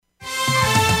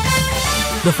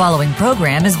The following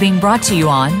program is being brought to you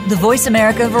on the Voice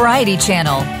America Variety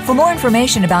Channel. For more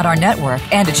information about our network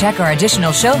and to check our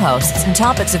additional show hosts and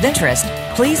topics of interest,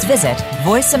 please visit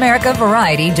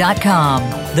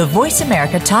voiceamericavariety.com. The Voice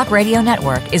America Talk Radio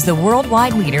Network is the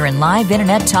worldwide leader in live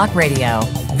Internet talk radio.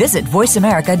 Visit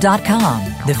voiceamerica.com.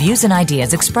 The views and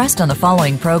ideas expressed on the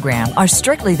following program are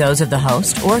strictly those of the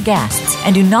host or guests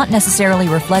and do not necessarily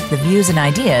reflect the views and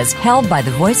ideas held by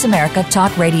the Voice America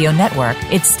Talk Radio Network,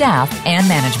 its staff, and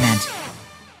management.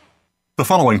 The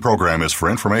following program is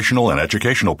for informational and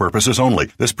educational purposes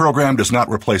only. This program does not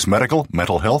replace medical,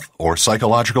 mental health, or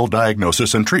psychological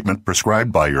diagnosis and treatment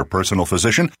prescribed by your personal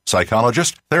physician,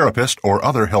 psychologist, therapist, or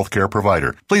other healthcare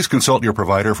provider. Please consult your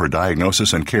provider for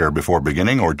diagnosis and care before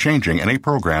beginning or changing any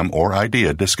program or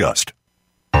idea discussed.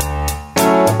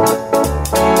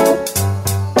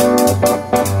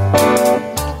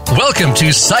 Welcome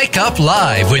to Psych Up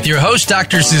Live with your host,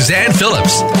 Dr. Suzanne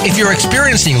Phillips. If you're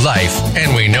experiencing life,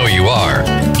 and we know you are,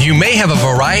 you may have a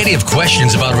variety of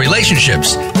questions about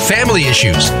relationships, family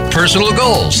issues, personal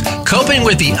goals, coping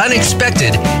with the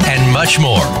unexpected, and much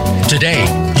more. Today,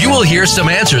 you will hear some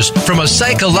answers from a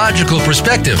psychological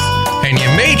perspective, and you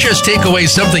may just take away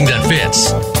something that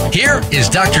fits. Here is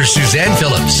Dr. Suzanne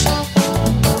Phillips.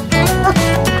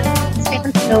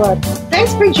 Suzanne Phillips.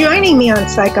 Thanks for joining me on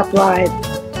Psych Up Live.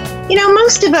 You know,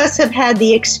 most of us have had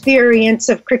the experience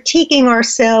of critiquing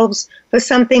ourselves for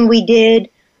something we did,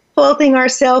 faulting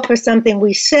ourselves for something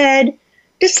we said,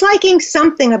 disliking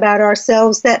something about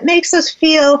ourselves that makes us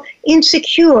feel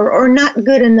insecure or not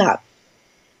good enough.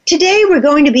 Today, we're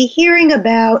going to be hearing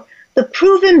about the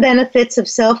proven benefits of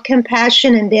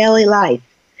self-compassion in daily life.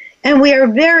 And we are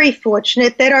very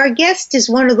fortunate that our guest is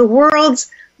one of the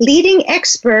world's leading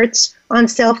experts on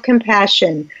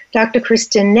self-compassion, Dr.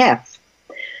 Kristin Neff.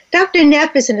 Dr.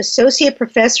 Neff is an associate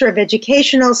professor of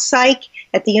educational psych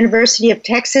at the University of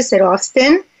Texas at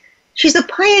Austin. She's a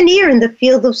pioneer in the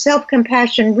field of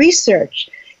self-compassion research,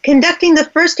 conducting the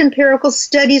first empirical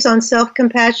studies on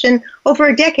self-compassion over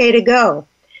a decade ago.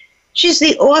 She's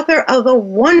the author of a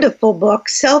wonderful book,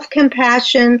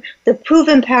 Self-Compassion, The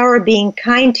Proven Power of Being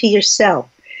Kind to Yourself.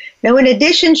 Now, in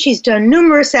addition, she's done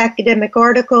numerous academic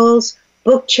articles,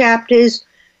 book chapters.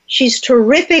 She's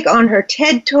terrific on her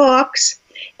TED Talks.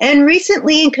 And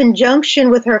recently, in conjunction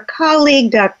with her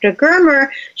colleague, Dr. Germer,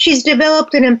 she's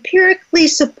developed an empirically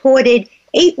supported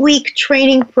 8-week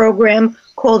training program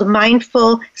called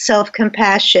Mindful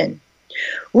Self-Compassion.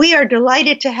 We are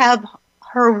delighted to have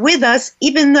her with us,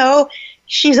 even though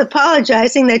she's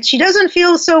apologizing that she doesn't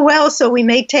feel so well, so we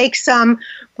may take some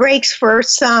breaks for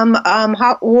some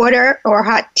hot water or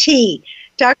hot tea.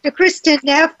 Dr. Kristin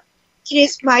Neff, it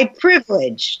is my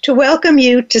privilege to welcome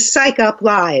you to Psych Up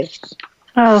Live.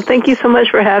 Oh, thank you so much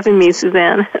for having me,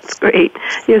 Suzanne. That's great.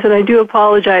 Yes, and I do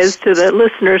apologize to the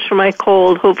listeners for my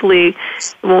cold. Hopefully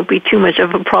it won't be too much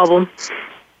of a problem.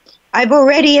 I've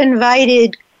already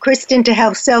invited Kristin to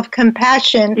have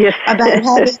self-compassion about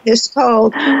having this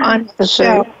cold on the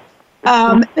show.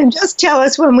 Right. And just tell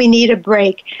us when we need a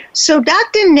break. So,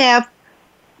 Dr. Neff,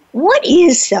 what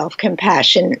is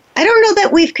self-compassion? I don't know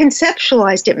that we've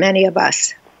conceptualized it, many of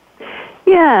us.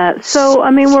 Yeah, so,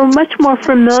 I mean, we're much more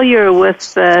familiar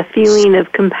with the feeling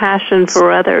of compassion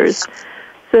for others.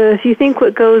 So if you think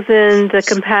what goes into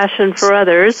compassion for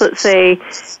others, let's say,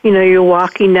 you know, you're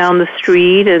walking down the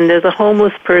street and there's a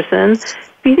homeless person.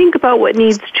 If you think about what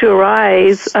needs to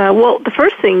arise, well, the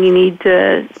first thing you need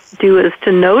to do is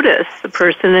to notice the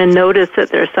person and notice that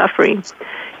they're suffering.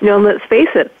 You know, let's face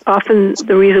it, often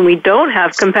the reason we don't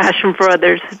have compassion for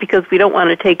others is because we don't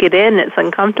want to take it in, it's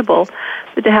uncomfortable.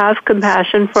 But to have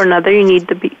compassion for another, you need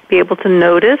to be able to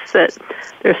notice that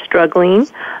they're struggling.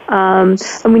 And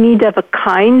we need to have a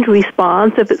kind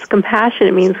response. If it's compassion,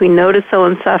 it means we notice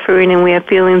someone suffering and we have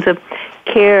feelings of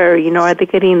care. You know, are they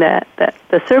getting the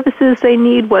services they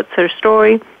need? What's their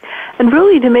story? And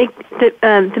really, to make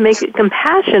it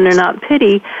compassion or not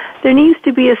pity, there needs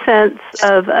to be a sense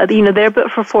of, there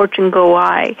but for fortune go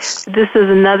I. This is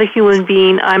another human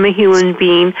being, I'm a human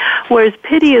being, whereas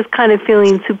pity is kind of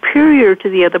feeling superior to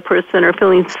the other person or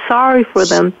feeling sorry for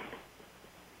them.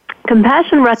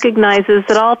 Compassion recognizes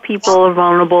that all people are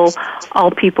vulnerable,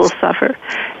 all people suffer.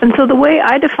 And so the way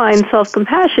I define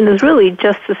self-compassion is really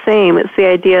just the same. It's the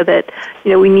idea that,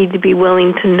 you know, we need to be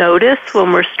willing to notice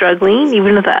when we're struggling,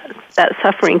 even if that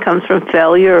suffering comes from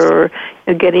failure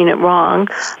or getting it wrong.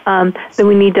 Then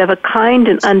we need to have a kind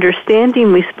and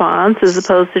understanding response as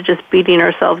opposed to just beating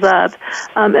ourselves up.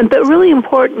 But really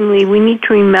importantly, we need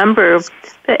to remember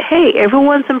that, hey,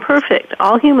 everyone's imperfect.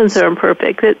 All humans are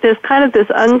imperfect. There's kind of this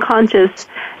unconscious subconscious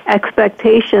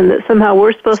expectation that somehow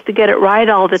we're supposed to get it right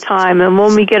all the time, and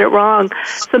when we get it wrong,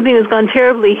 something has gone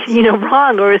terribly,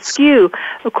 wrong or askew.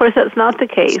 Of course, that's not the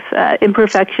case.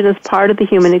 Imperfection is part of the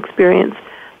human experience.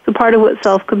 So part of what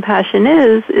self-compassion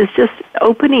is just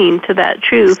opening to that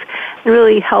truth and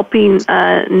really helping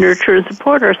nurture and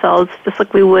support ourselves just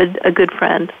like we would a good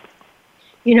friend.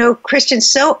 Christian,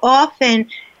 so often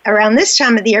around this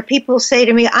time of the year, people say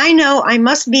to me, I know I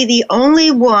must be the only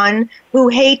one who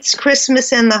hates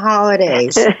Christmas and the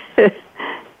holidays. Yeah.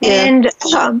 And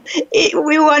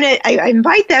I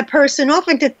invite that person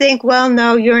often to think, well,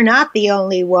 no, you're not the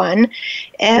only one.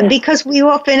 Because we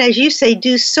often, as you say,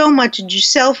 do so much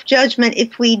self-judgment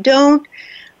if we don't,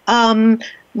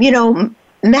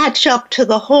 match up to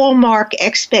the hallmark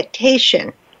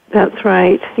expectation. That's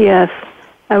right, yes.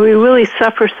 We really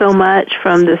suffer so much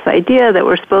from this idea that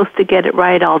we're supposed to get it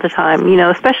right all the time.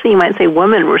 Especially you might say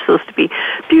women, we're supposed to be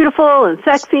beautiful and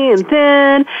sexy and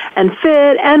thin and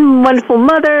fit and wonderful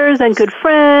mothers and good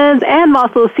friends and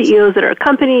also CEOs at our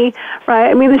company, right?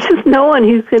 I mean, there's just no one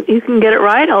who can get it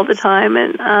right all the time.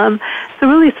 And so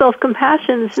really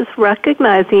self-compassion is just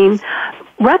recognizing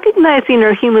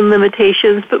our human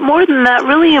limitations, but more than that,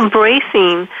 really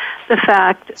embracing the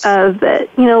fact of that,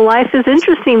 life is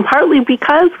interesting partly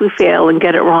because we fail and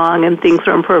get it wrong and things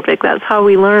are imperfect. That's how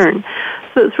we learn.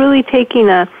 So it's really taking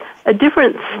a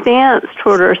different stance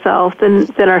toward ourselves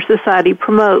than our society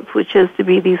promotes, which is to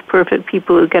be these perfect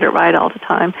people who get it right all the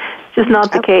time. It's just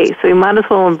not the case. So we might as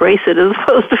well embrace it as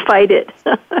opposed to fight it.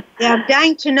 Yeah, I'm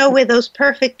dying to know where those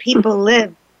perfect people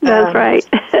live. That's right.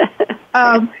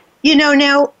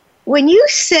 Now, when you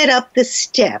set up the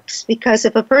steps, because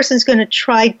if a person's going to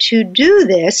try to do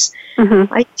this,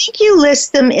 mm-hmm. I think you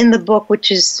list them in the book,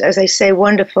 which is, as I say,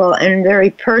 wonderful and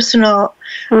very personal.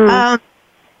 Mm.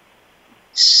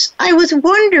 I was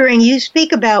wondering, you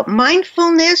speak about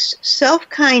mindfulness,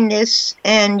 self-kindness,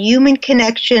 and human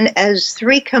connection as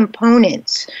three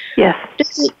components. Yes.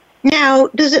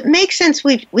 Does it make sense?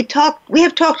 We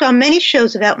have talked on many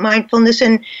shows about mindfulness,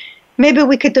 and maybe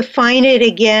we could define it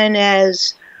again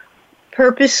as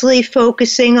purposely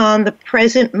focusing on the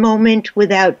present moment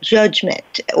without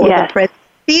judgment, or the present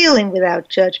feeling without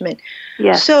judgment.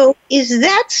 Yes. So is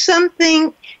that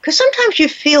something, because sometimes you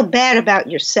feel bad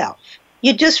about yourself.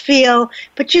 You just feel,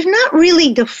 but you've not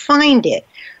really defined it.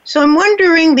 So I'm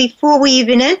wondering, before we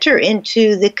even enter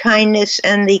into the kindness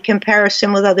and the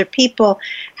comparison with other people,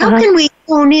 how can we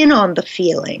hone in on the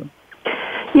feeling?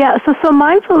 Yeah, so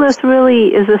mindfulness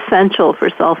really is essential for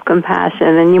self-compassion,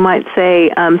 and you might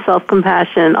say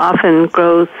self-compassion often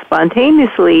grows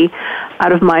spontaneously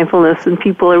out of mindfulness, and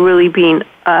people are really being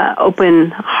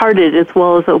open-hearted as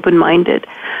well as open-minded.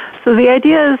 So the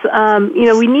idea is,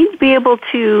 we need to be able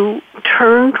to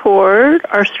turn toward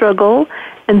our struggle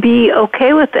and be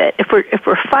okay with it. If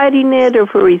we're fighting it, or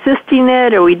if we're resisting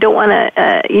it, or we don't want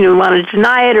to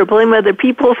deny it or blame other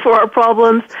people for our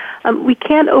problems, we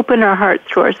can't open our hearts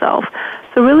to ourselves.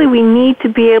 So really, we need to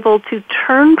be able to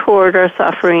turn toward our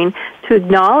suffering, to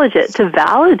acknowledge it, to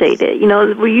validate it.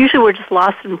 We're just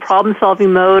lost in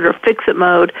problem-solving mode or fix-it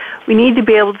mode. We need to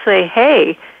be able to say,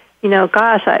 hey,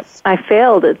 gosh, I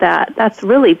failed at that. That's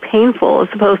really painful, as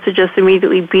opposed to just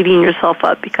immediately beating yourself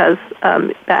up because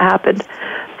that happened.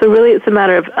 So really, it's a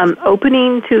matter of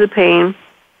opening to the pain.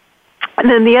 And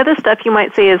then the other stuff you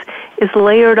might say is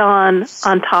layered on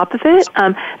top of it.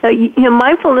 Now,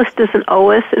 mindfulness doesn't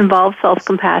always involve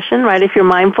self-compassion, right? If you're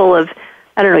mindful of,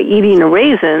 eating a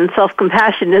raisin,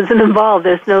 self-compassion isn't involved.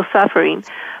 There's no suffering.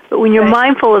 But when you're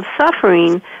mindful of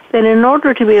suffering, then in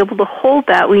order to be able to hold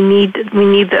that, we need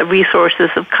the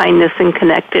resources of kindness and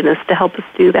connectedness to help us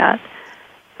do that.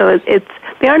 So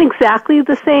they aren't exactly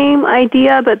the same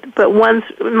idea, but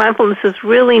mindfulness is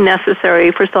really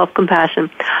necessary for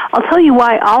self-compassion. I'll tell you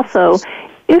why also.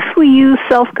 If we use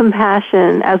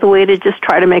self-compassion as a way to just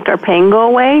try to make our pain go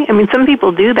away, some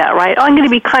people do that, right? I'm going to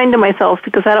be kind to myself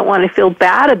because I don't want to feel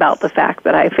bad about the fact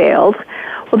that I failed.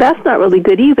 Well, that's not really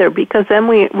good either, because then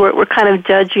we're kind of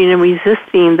judging and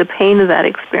resisting the pain of that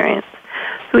experience.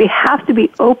 So we have to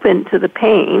be open to the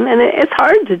pain, and it's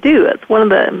hard to do. It's one of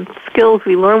the skills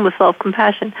we learn with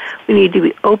self-compassion. We need to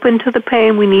be open to the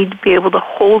pain. We need to be able to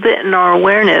hold it in our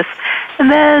awareness,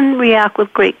 and then react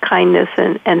with great kindness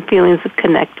and feelings of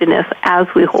connectedness as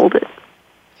we hold it.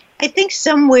 I think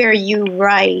somewhere you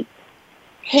write,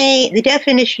 pain, the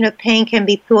definition of pain can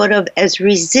be thought of as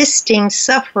resisting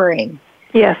suffering.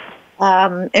 Yes.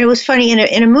 And it was funny,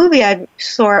 in a movie I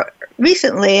saw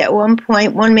recently, at one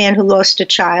point, one man who lost a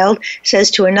child says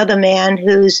to another man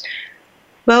who's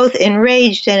both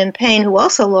enraged and in pain, who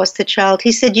also lost a child,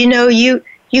 he said, you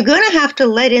you're going to have to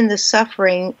let in the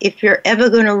suffering if you're ever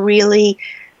going to really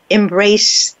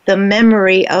embrace the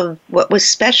memory of what was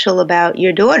special about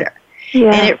your daughter.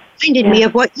 Yeah. And it reminded me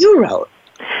of what you wrote.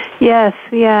 Yes,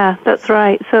 yeah, that's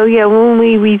right. So, when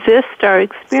we resist our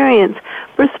experience,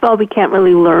 first of all, we can't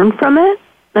really learn from it.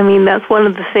 I mean, that's one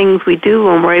of the things we do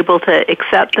when we're able to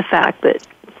accept the fact that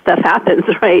stuff happens,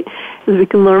 right, is we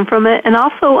can learn from it. And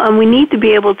also, we need to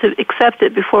be able to accept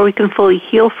it before we can fully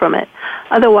heal from it.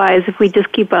 Otherwise, if we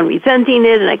just keep on resenting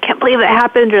it, and I can't believe it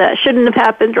happened, or that shouldn't have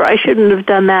happened, or I shouldn't have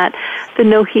done that,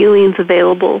 then no healing's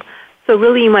available. So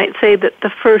really, you might say that the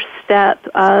first step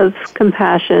of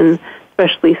compassion,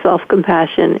 especially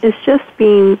self-compassion, is just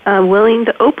being willing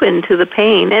to open to the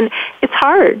pain. And it's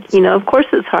hard, of course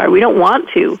it's hard. We don't want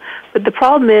to. But the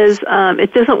problem is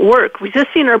it doesn't work.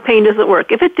 Resisting our pain doesn't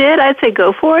work. If it did, I'd say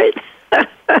go for it.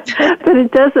 But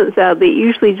it doesn't, sadly. It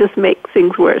usually just makes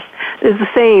things worse. There's a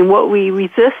saying, what we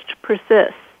resist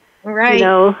persists. Right.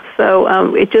 So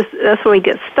that's when we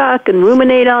get stuck and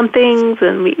ruminate on things,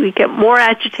 and we get more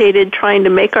agitated trying to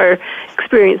make our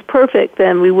experience perfect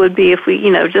than we would be if we,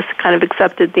 just kind of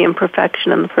accepted the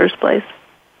imperfection in the first place.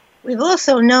 We've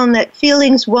also known that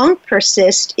feelings won't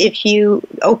persist if you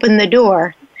open the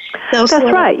door. That's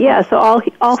right, yeah. So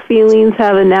all feelings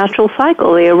have a natural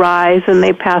cycle. They arise and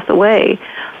they pass away.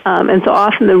 And so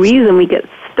often the reason we get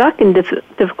stuck in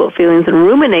difficult feelings and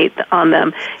ruminate on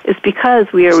them is because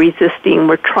we are resisting.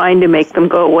 We're trying to make them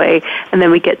go away, and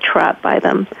then we get trapped by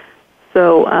them.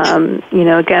 So,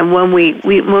 again, when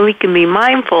we can be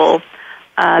mindful,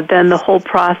 then the whole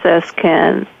process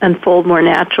can unfold more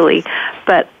naturally.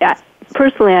 But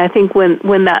personally, I think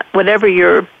when that whatever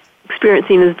you're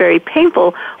experiencing is very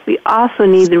painful, we also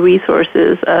need the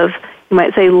resources of, you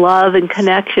might say, love and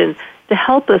connection to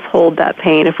help us hold that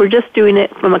pain. If we're just doing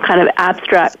it from a kind of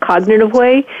abstract cognitive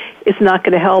way, it's not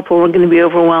going to help, or we're going to be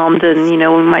overwhelmed, and we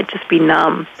might just be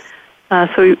numb. So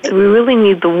we really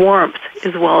need the warmth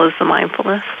as well as the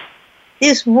mindfulness.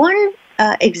 There's one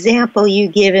example you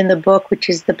give in the book, which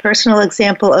is the personal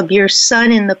example of your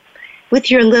son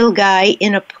with your little guy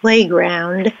in a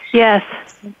playground. Yes.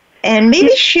 And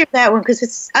maybe share that one,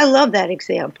 because I love that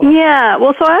example. Yeah.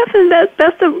 Well, so often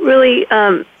that's a really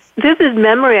vivid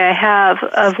memory I have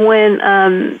of when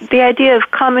the idea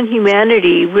of common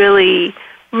humanity really,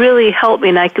 really helped me,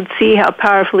 and I could see how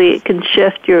powerfully it can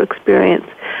shift your experience.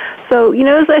 So,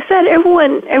 as I said,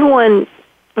 everyone,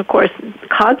 of course,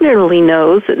 cognitively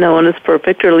knows that no one is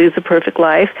perfect or leads a perfect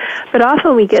life, but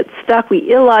often we get stuck. We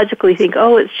illogically think,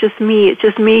 oh, it's just me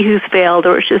who's failed,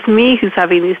 or it's just me who's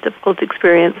having these difficult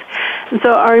experiences. And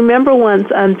so I remember once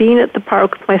being at the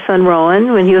park with my son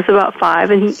Rowan when he was about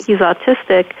 5, and he's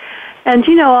autistic. And,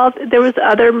 there was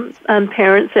other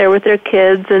parents there with their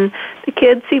kids, and the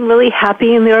kids seemed really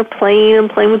happy, and they were playing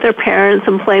with their parents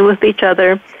and playing with each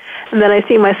other. And then I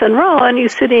see my son Rowan,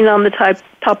 he's sitting on the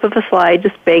top of a slide,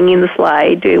 just banging the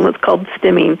slide, doing what's called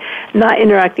stimming, not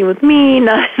interacting with me,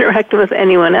 not interacting with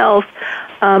anyone else.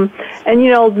 And,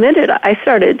 I'll admit it, I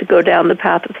started to go down the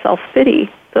path of self-pity.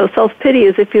 So self-pity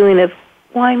is a feeling of,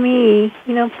 why me?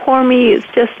 Poor me, it's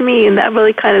just me. And that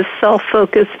really kind of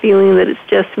self-focused feeling that it's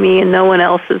just me and no one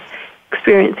else is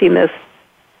experiencing this.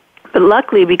 But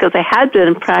luckily, because I had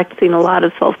been practicing a lot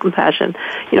of self-compassion,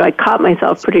 I caught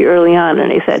myself pretty early on,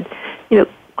 and I said,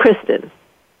 Kristen,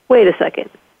 wait a second.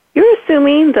 You're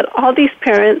assuming that all these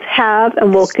parents have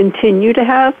and will continue to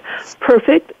have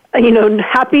perfect,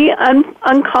 happy,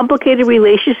 uncomplicated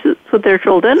relationships with their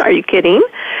children. Are you kidding?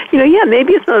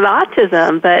 Maybe it's not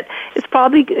autism, but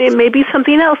it may be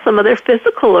something else, some other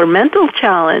physical or mental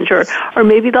challenge, or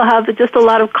maybe they'll have just a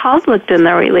lot of conflict in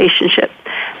their relationship.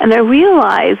 And I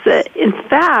realized that, in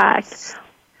fact,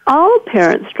 all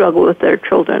parents struggle with their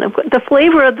children. The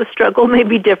flavor of the struggle may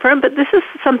be different, but this is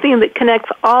something that connects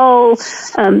all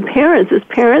parents. As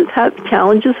parents have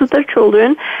challenges with their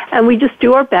children, and we just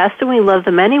do our best, and we love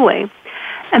them anyway.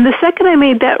 And the second I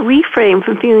made that reframe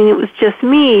from feeling it was just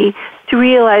me to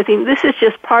realizing this is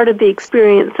just part of the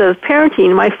experience of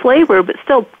parenting, my flavor, but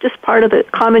still just part of the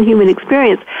common human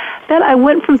experience, that I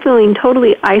went from feeling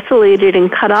totally isolated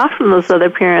and cut off from those other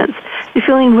parents to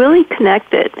feeling really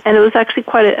connected. And it was actually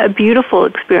quite a beautiful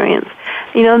experience.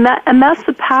 And that's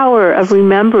the power of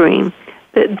remembering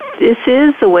that this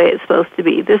is the way it's supposed to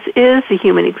be. This is the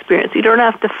human experience. You don't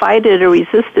have to fight it or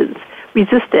resist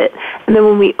it. And then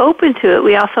when we open to it,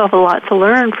 we also have a lot to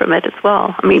learn from it as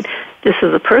well. I mean, just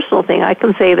as a personal thing, I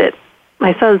can say that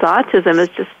my son's autism has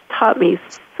just taught me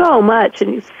so much,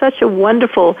 and he's such a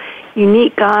wonderful,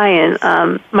 unique guy,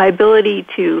 and my ability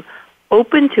to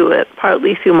open to it,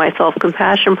 partly through my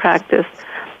self-compassion practice,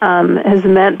 has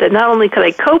meant that not only could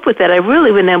I cope with it, I've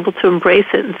really been able to embrace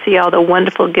it and see all the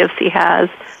wonderful gifts he has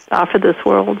to offer this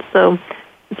world. So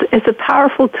it's a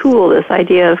powerful tool, this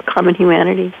idea of common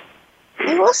humanity.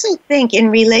 I also think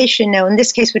in relation, now in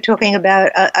this case we're talking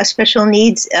about a special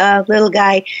needs little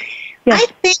guy,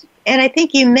 I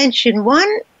think you mentioned one,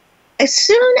 as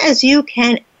soon as you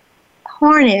can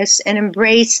harness and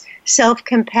embrace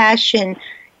self-compassion,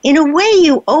 in a way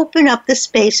you open up the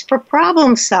space for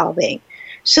problem solving.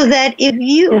 So that if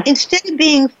you, instead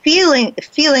of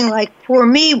feeling like, poor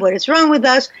me, what is wrong with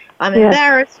us, I'm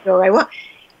embarrassed, or I want,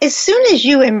 as soon as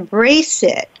you embrace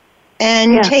it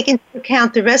and take into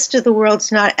account the rest of the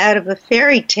world's not out of a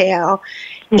fairy tale,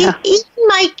 it even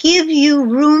might give you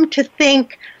room to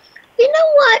think, you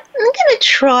know what, I'm going to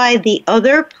try the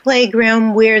other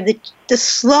playground where the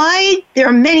slide, there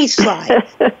are many slides.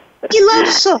 You love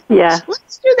slides. Yeah.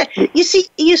 Let's do that. You see,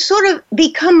 you sort of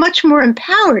become much more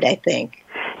empowered, I think.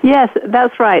 Yes,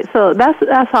 that's right. So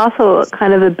that's also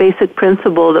kind of a basic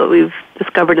principle that we've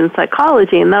discovered in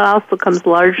psychology, and that also comes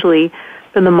largely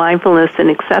from the mindfulness and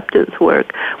acceptance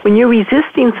work. When you're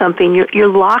resisting something, you're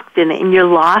locked in it and you're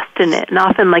lost in it, and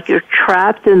often like you're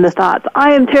trapped in the thoughts,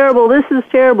 I am terrible, this is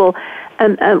terrible,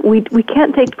 and we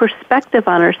can't take perspective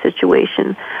on our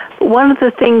situation. But one of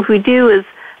the things we do is,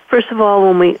 first of all,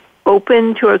 when we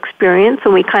open to our experience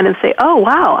and we kind of say, oh,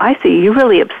 wow, I see, you're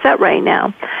really upset right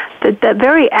now. That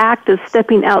very act of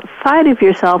stepping outside of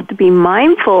yourself to be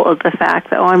mindful of the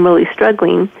fact that, oh, I'm really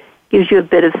struggling, gives you a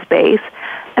bit of space.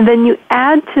 And then you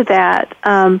add to that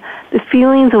the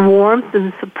feelings of warmth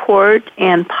and support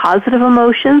and positive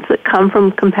emotions that come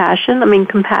from compassion. I mean,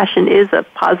 compassion is a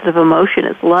positive emotion.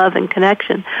 It's love and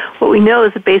connection. What we know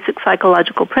as a basic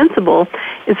psychological principle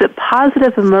is that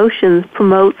positive emotions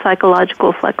promote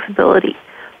psychological flexibility.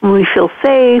 When we feel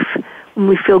safe, when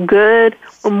we feel good,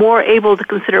 we're more able to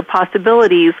consider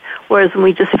possibilities, whereas when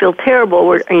we just feel terrible,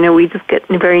 we just get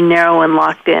very narrow and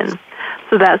locked in.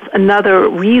 So that's another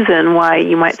reason why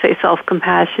you might say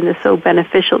self-compassion is so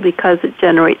beneficial, because it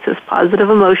generates this positive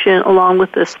emotion along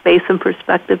with the space and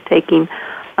perspective taking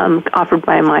offered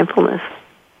by mindfulness.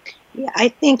 Yeah, I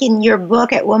think in your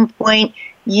book at one point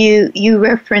you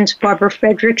reference Barbara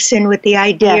Fredrickson with the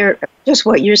idea of just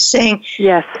what you're saying.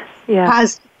 Yes. Yeah.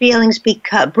 Positive feelings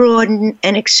broaden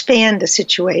and expand the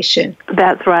situation.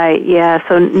 That's right, yeah.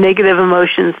 So negative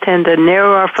emotions tend to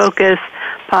narrow our focus.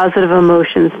 Positive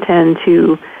emotions tend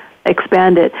to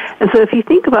expand it. And so if you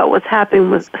think about what's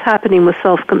happening with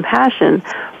self-compassion,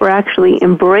 we're actually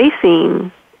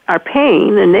embracing our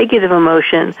pain, the negative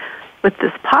emotion, with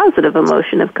this positive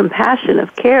emotion of compassion,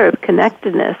 of care, of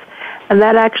connectedness. And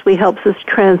that actually helps us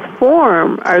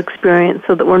transform our experience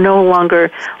so that we're no longer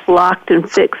locked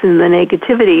and fixed in the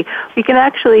negativity. We can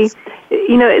actually,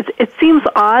 it seems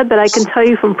odd, but I can tell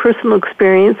you from personal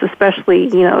experience, especially,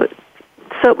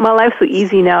 so my life's so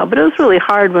easy now, but it was really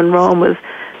hard when Rowan was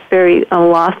very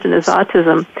lost in his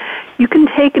autism. You can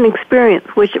take an experience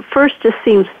which at first just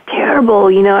seems terrible,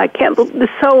 I can't believe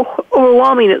it's so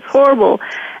overwhelming, it's horrible,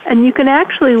 and you can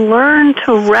actually learn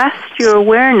to rest your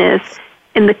awareness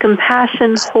in the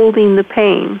compassion holding the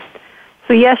pain.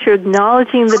 So yes, you're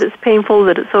acknowledging that it's painful,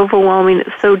 that it's overwhelming,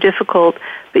 it's so difficult,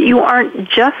 but you aren't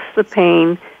just the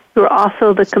pain, you're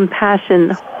also the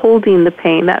compassion holding the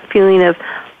pain, that feeling of,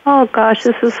 oh gosh,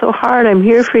 this is so hard, I'm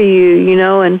here for you,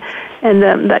 and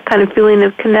that kind of feeling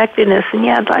of connectedness,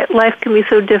 and life can be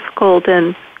so difficult,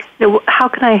 and how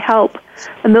can I help?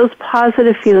 And those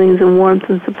positive feelings and warmth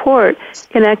and support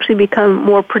can actually become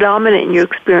more predominant in your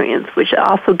experience, which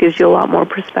also gives you a lot more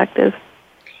perspective.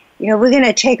 We're going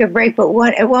to take a break, but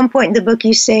at one point in the book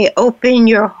you say, open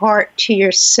your heart to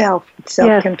yourself,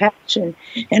 self-compassion.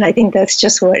 Yes. And I think that's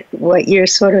just what you're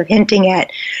sort of hinting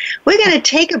at. We're going to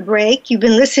take a break. You've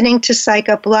been listening to Psych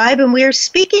Up Live, and we're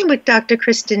speaking with Dr.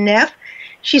 Kristin Neff.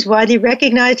 She's widely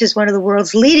recognized as one of the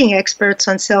world's leading experts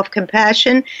on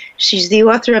self-compassion. She's the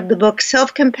author of the book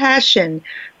Self-Compassion,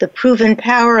 The Proven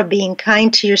Power of Being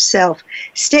Kind to Yourself.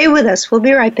 Stay with us. We'll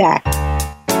be right back.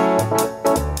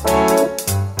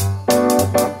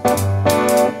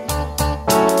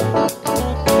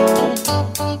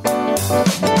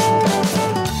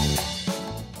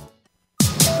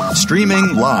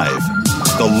 Streaming live,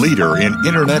 the leader in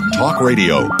Internet Talk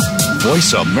Radio,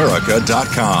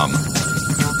 VoiceAmerica.com.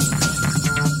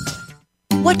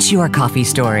 What's your coffee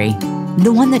story?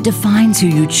 The one that defines who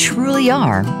you truly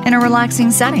are in a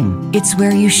relaxing setting. It's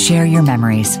where you share your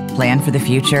memories, plan for the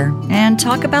future, and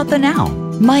talk about the now.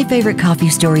 My favorite coffee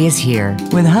story is here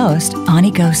with host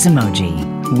Aniko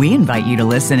Samoji. We invite you to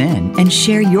listen in and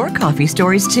share your coffee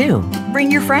stories too. Bring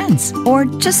your friends or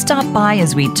just stop by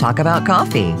as we talk about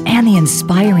coffee and the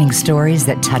inspiring stories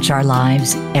that touch our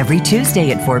lives every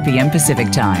Tuesday at 4 p.m.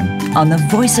 Pacific Time on the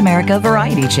Voice America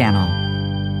Variety Channel.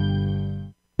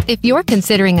 If you're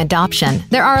considering adoption,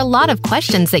 there are a lot of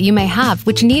questions that you may have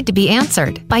which need to be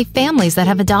answered by families that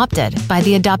have adopted, by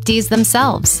the adoptees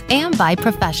themselves, and by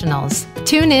professionals.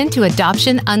 Tune in to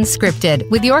Adoption Unscripted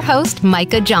with your host,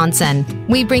 Micah Johnson.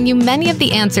 We bring you many of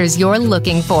the answers you're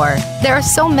looking for. There are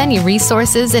so many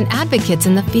resources and advocates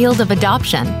in the field of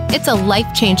adoption. It's a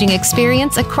life-changing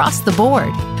experience across the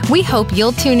board. We hope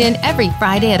you'll tune in every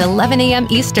Friday at 11 a.m.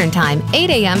 Eastern Time,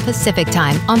 8 a.m. Pacific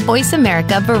Time on Voice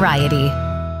America Variety.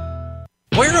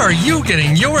 Where are you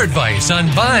getting your advice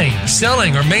on buying,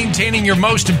 selling, or maintaining your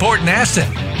most important asset,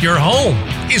 your home?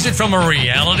 Is it from a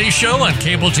reality show on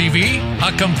cable TV,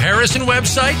 a comparison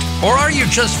website, or are you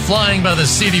just flying by the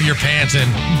seat of your pants and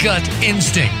gut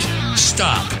instinct?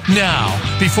 Stop now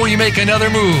before you make another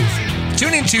move.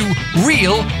 Tune into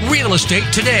Real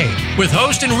Estate Today with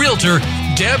host and realtor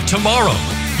Deb Tomorrow.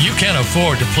 You can't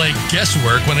afford to play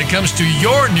guesswork when it comes to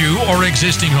your new or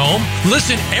existing home.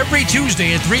 Listen every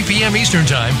Tuesday at 3 p.m. Eastern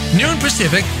Time, noon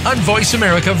Pacific on Voice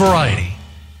America Variety.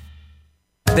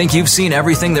 Think you've seen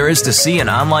everything there is to see in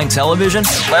online television?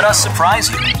 Let us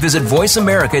surprise you. Visit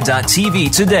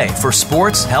voiceamerica.tv today for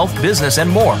sports, health, business,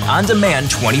 and more on demand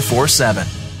 24/7.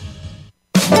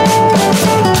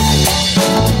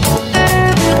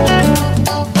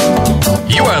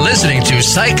 You are listening to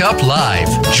Psych Up Live.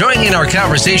 Join in our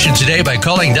conversation today by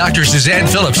calling Dr. Suzanne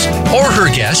Phillips or her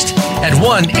guest at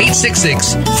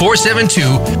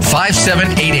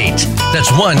 1-866-472-5788. That's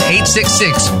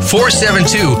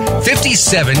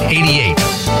 1-866-472-5788.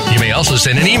 You may also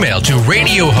send an email to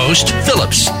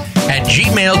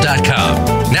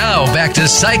radiohostphillips@gmail.com. Now back to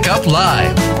Psych Up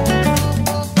Live.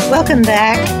 Welcome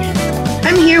back.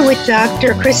 I'm here with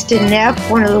Dr. Kristin Neff,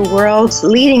 one of the world's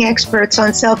leading experts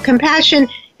on self-compassion,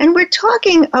 and we're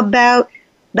talking about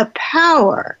the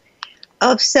power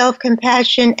of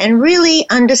self-compassion and really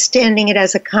understanding it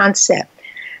as a concept.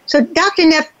 So, Dr.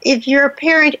 Neff, if you're a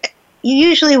parent, you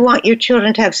usually want your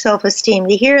children to have self-esteem.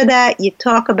 You hear that, you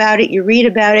talk about it, you read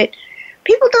about it.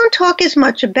 People don't talk as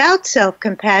much about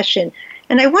self-compassion,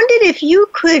 and I wondered if you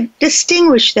could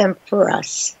distinguish them for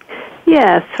us.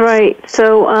 Yes, right.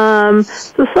 So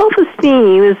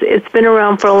self-esteem it's been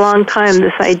around for a long time,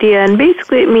 this idea, and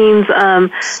basically it means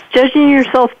judging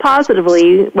yourself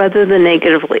positively rather than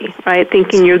negatively, right?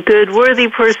 Thinking you're a good, worthy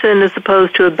person as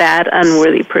opposed to a bad,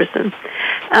 unworthy person.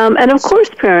 And of course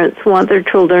parents want their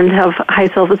children to have high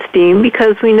self-esteem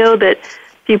because we know that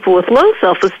people with low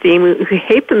self-esteem, who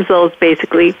hate themselves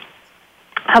basically,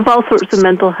 have all sorts of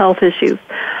mental health issues.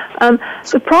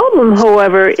 The problem,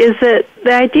 however, is that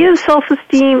the idea of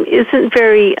self-esteem isn't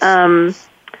very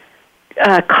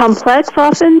complex.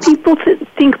 Often people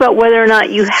think about whether or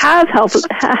not you have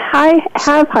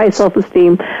high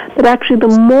self-esteem, but actually the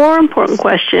more important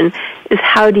question is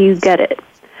how do you get it?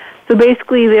 So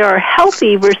basically there are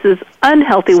healthy versus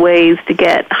unhealthy ways to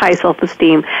get high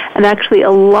self-esteem, and actually a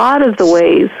lot of the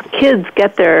ways kids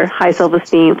get their high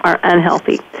self-esteem are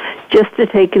unhealthy. Just to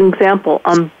take an example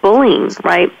on bullying,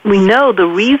 right? We know the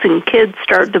reason kids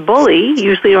start to bully,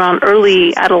 usually around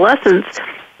early adolescence,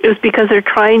 is because they're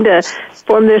trying to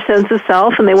form their sense of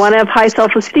self and they want to have high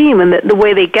self-esteem, and the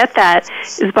way they get that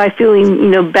is by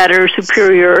feeling, better,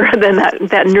 superior than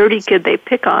that nerdy kid they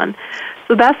pick on.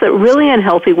 So that's a really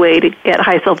unhealthy way to get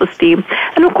high self-esteem.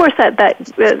 And of course that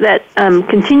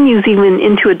continues even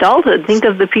into adulthood. Think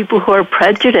of the people who are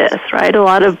prejudiced, right? A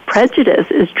lot of prejudice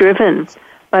is driven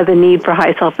by the need for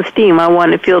high self-esteem. I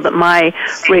want to feel that my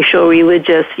racial,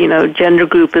 religious, gender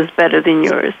group is better than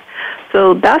yours.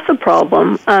 So that's a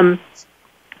problem.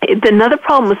 Another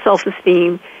problem with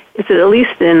self-esteem is that at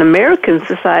least in American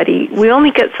society, we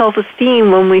only get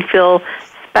self-esteem when we feel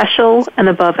special and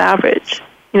above average.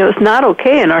 It's not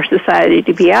okay in our society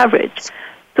to be average.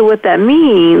 So what that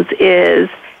means is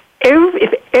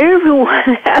if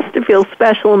everyone has to feel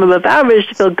special and above average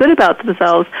to feel good about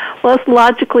themselves, well, it's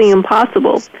logically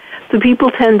impossible. So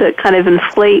people tend to kind of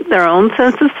inflate their own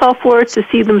sense of self-worth to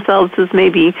see themselves as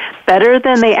maybe better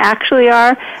than they actually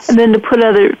are, and then to put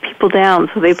other people down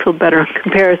so they feel better in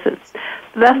comparison.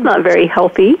 So that's not very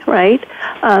healthy, right?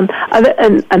 And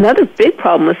another big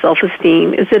problem with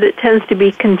self-esteem is that it tends to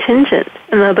be contingent.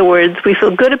 In other words, we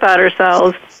feel good about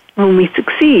ourselves when we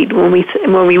succeed, when we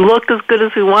look as good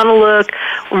as we want to look,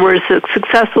 when we're as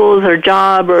successful as our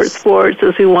job or sports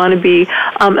as we want to be,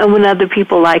 and when other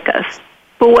people like us.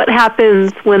 But what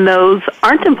happens when those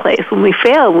aren't in place, when we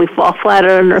fail, when we fall flat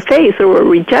on our face, or we're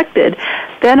rejected?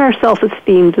 then our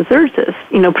self-esteem deserts us,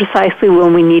 precisely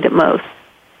when we need it most.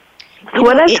 So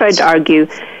what I've tried to argue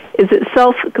is that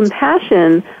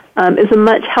self-compassion is a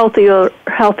much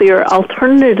healthier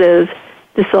alternative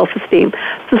to self-esteem.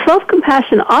 So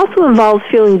self-compassion also involves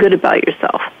feeling good about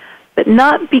yourself, but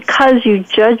not because you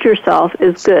judge yourself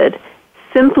as good,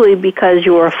 simply because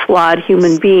you're a flawed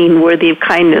human being worthy of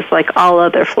kindness like all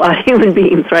other flawed human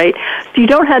beings, right? So you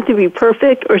don't have to be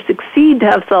perfect or succeed to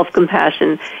have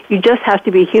self-compassion. You just have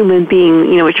to be a human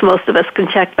being, which most of us can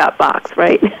check that box,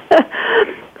 right?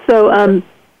 So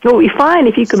what we find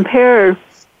if you compare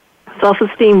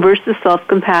self-esteem versus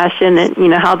self-compassion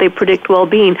and, how they predict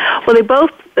well-being, well, they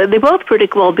both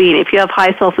predict well-being. If you have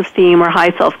high self-esteem or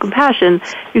high self-compassion,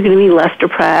 you're going to be less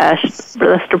depressed,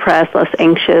 less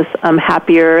anxious,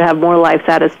 happier, have more life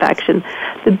satisfaction.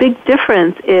 The big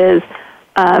difference is,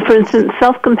 for instance,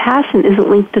 self-compassion isn't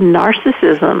linked to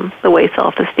narcissism the way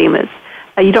self-esteem is.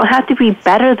 You don't have to be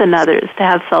better than others to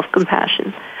have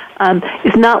self-compassion.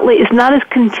 It's not as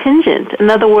contingent. In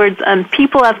other words,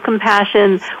 people have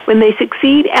compassion when they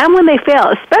succeed and when they fail,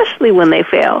 especially when they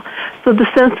fail. So the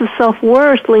sense of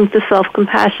self-worth linked to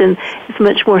self-compassion is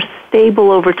much more stable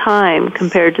over time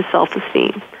compared to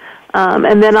self-esteem.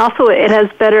 And then also it has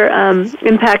better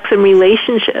impacts in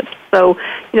relationships. So,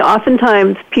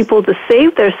 oftentimes people, to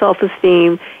save their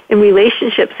self-esteem in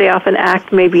relationships, they often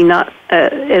act maybe not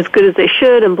as good as they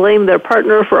should and blame their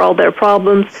partner for all their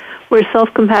problems, where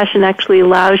self-compassion actually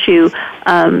allows you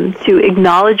to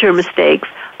acknowledge your mistakes,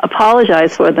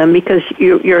 apologize for them, because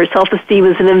your self-esteem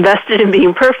isn't invested in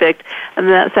being perfect, and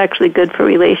that's actually good for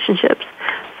relationships.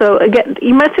 So again,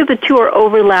 you might say the two are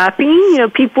overlapping.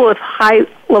 People with high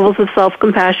levels of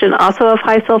self-compassion also have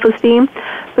high self-esteem,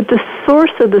 but the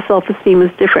source of the self-esteem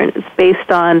is different. It's based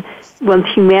on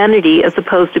one's humanity as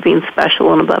opposed to being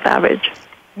special and above average.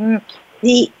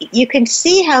 You can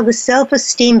see how the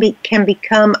self-esteem can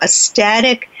become a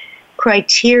static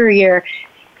criteria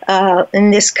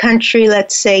in this country.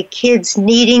 Let's say kids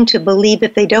needing to believe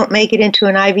if they don't make it into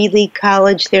an Ivy League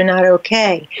college, they're not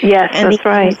okay. Yes, and that's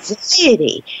right. And the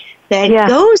anxiety that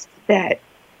goes with that.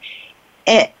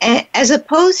 As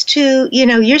opposed to,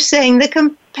 you're saying the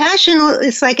compassion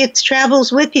is like it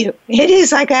travels with you. It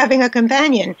is like having a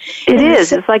companion. It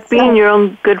is. It's like being your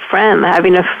own good friend,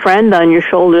 having a friend on your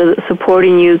shoulder that's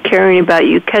supporting you, caring about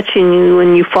you, catching you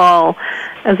when you fall,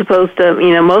 as opposed to,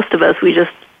 most of us, we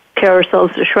just tear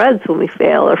ourselves to shreds when we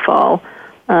fail or fall.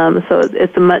 So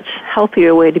it's a much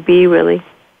healthier way to be, really.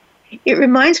 It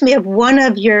reminds me of one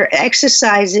of your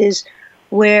exercises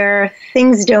where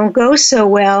things don't go so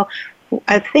well.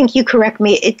 I think you correct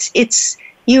me. It's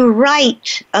you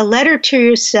write a letter to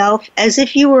yourself as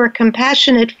if you were a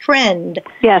compassionate friend.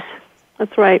 Yes,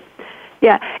 that's right.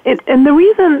 Yeah, and the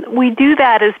reason we do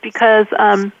that is because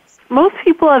most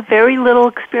people have very little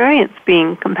experience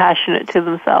being compassionate to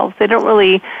themselves. They don't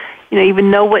really,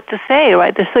 even know what to say,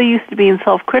 right? They're so used to being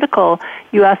self-critical.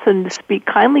 You ask them to speak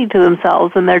kindly to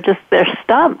themselves, and they're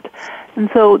stumped. And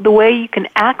so the way you can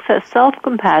access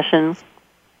self-compassion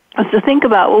is to think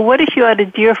about, well, what if you had a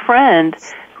dear friend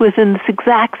who is in this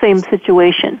exact same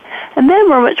situation? And then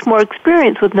we're much more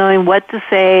experienced with knowing what to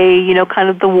say, kind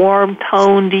of the warm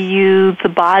tone to use, the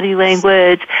body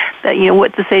language, that,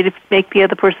 what to say to make the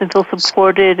other person feel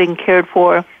supported and cared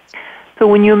for. So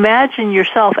when you imagine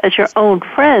yourself as your own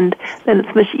friend, then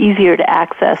it's much easier to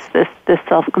access this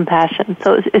self-compassion.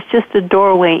 So it's just a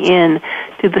doorway in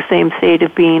to the same state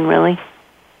of being, really.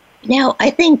 Now, I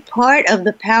think part of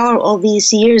the power all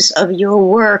these years of your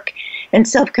work and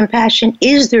self-compassion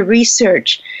is the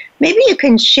research. Maybe you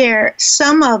can share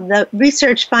some of the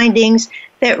research findings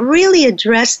that really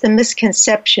address the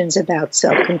misconceptions about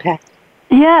self-compassion.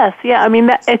 Yes, yeah. I mean,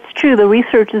 it's true. The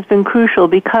research has been crucial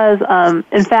because,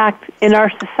 in fact, in our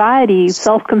society,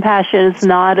 self-compassion is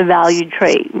not a valued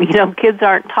trait. Kids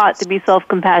aren't taught to be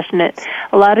self-compassionate.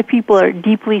 A lot of people are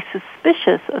deeply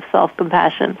suspicious of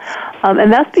self-compassion.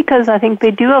 And that's because I think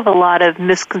they do have a lot of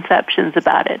misconceptions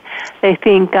about it. They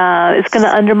think it's going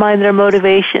to undermine their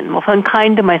motivation. Well, if I'm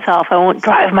kind to myself, I won't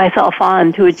drive myself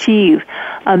on to achieve.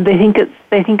 They think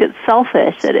it's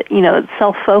selfish, that it's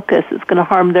self-focused, it's going to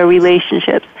harm their relationships.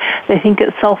 They think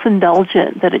it's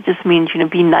self-indulgent, that it just means,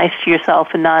 be nice to yourself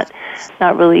and not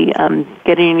really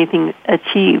getting anything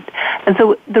achieved. And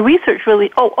so the research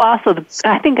really,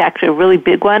 I think actually a really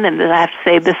big one, and I have to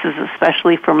say this is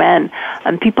especially for men,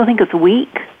 people think it's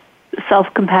weak.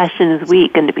 Self-compassion is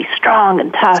weak, and to be strong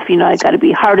and tough, I got to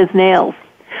be hard as nails.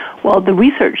 Well, the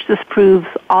research disproves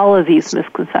all of these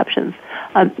misconceptions.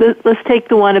 Let's take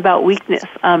the one about weakness.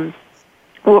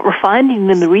 what we're finding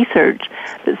in the research,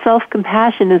 that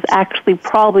self-compassion is actually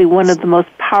probably one of the most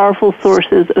powerful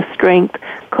sources of strength,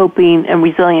 coping, and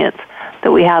resilience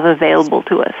that we have available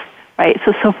to us. Right.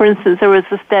 So for instance, there was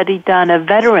a study done of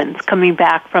veterans coming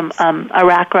back from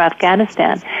Iraq or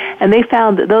Afghanistan, and they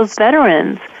found that those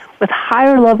veterans with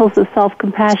higher levels of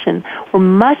self-compassion were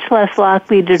much less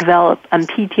likely to develop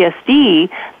PTSD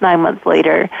 9 months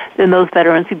later than those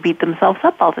veterans who beat themselves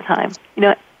up all the time.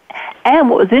 And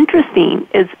what was interesting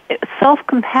is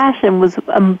self-compassion was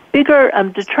a bigger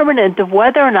determinant of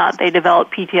whether or not they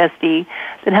developed PTSD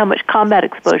than how much combat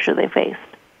exposure they faced.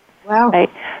 Wow. Right?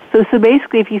 So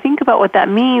basically, if you think about what that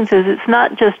means, is it's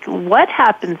not just what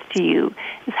happens to you,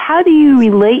 it's how do you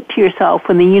relate to yourself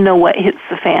when the you-know-what hits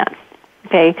the fan.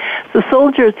 Okay? So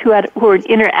soldiers who were an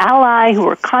inner ally, who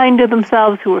were kind to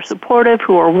themselves, who were supportive,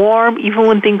 who were warm, even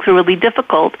when things were really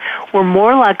difficult, were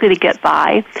more likely to get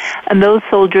by. And those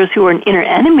soldiers who were an inner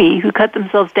enemy, who cut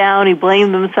themselves down, who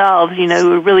blamed themselves, who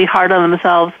were really hard on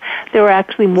themselves, they were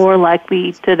actually more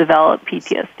likely to develop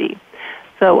PTSD.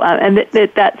 So, and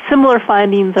that similar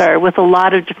findings are with a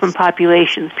lot of different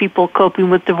populations, people coping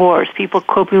with divorce, people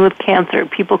coping with cancer,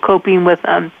 people coping with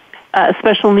a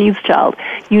special needs child,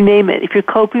 you name it. If you're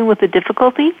coping with a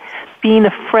difficulty, being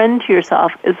a friend to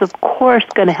yourself is, of course,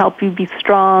 going to help you be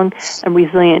strong and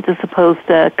resilient as opposed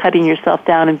to cutting yourself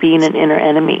down and being an inner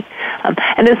enemy.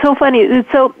 And it's so funny.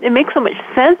 It makes so much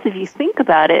sense if you think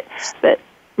about it, but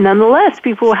nonetheless,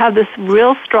 people have this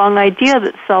real strong idea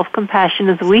that self-compassion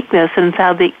is a weakness, and it's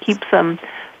how they keep them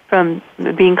from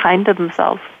being kind to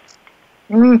themselves.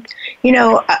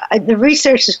 The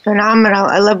research is phenomenal.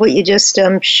 I love what you just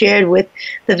shared with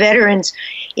the veterans.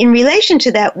 In relation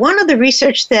to that, one of the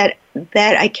research that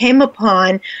I came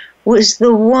upon was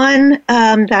the one,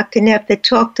 Dr. Neff, that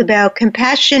talked about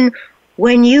compassion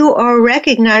when you are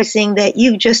recognizing that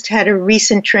you've just had a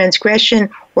recent transgression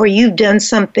or you've done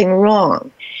something wrong.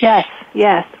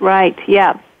 Yes, right,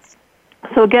 yeah.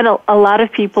 So again, a lot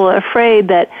of people are afraid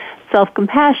that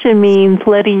self-compassion means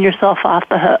letting yourself off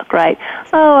the hook, right?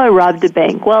 Oh, I robbed a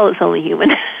bank. Well, it's only human.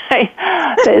 Right?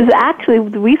 But it's actually,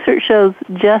 the research shows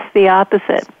just the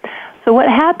opposite. So what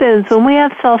happens when we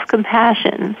have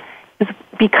self-compassion is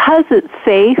because it's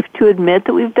safe to admit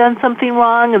that we've done something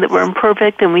wrong and that we're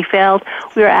imperfect and we failed,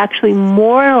 we are actually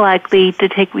more likely to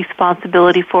take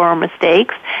responsibility for our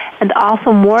mistakes and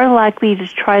also more likely to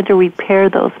try to repair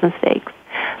those mistakes.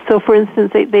 So, for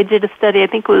instance, they did a study, I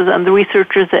think it was the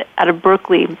researchers out of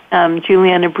Berkeley,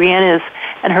 Juliana Briones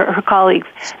and her colleagues.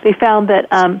 They found that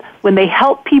when they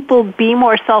help people be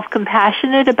more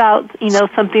self-compassionate about,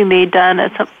 something they'd done,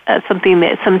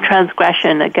 some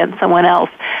transgression against someone else,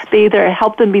 they either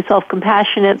helped them be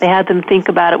self-compassionate, they had them think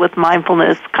about it with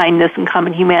mindfulness, kindness, and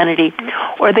common humanity,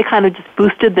 or they kind of just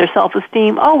boosted their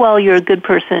self-esteem. Oh, well, you're a good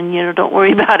person, don't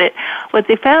worry about it. What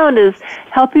they found is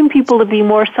helping people to be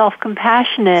more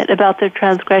self-compassionate about their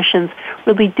transgressions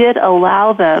really did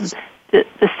allow them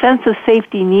the sense of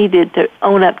safety needed to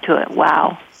own up to it.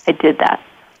 Wow, I did that.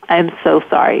 I'm so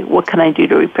sorry. What can I do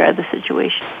to repair the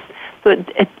situation? So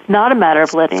it's not a matter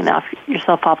of letting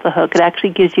yourself off the hook. It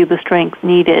actually gives you the strength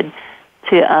needed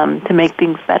to make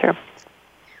things better.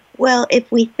 Well,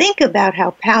 if we think about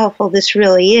how powerful this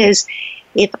really is,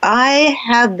 if I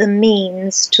have the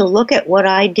means to look at what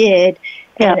I did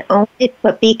and own it,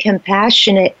 but be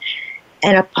compassionate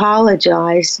and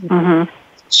apologize,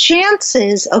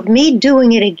 chances of me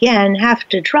doing it again have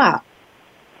to drop.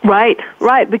 Right,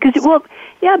 because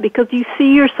you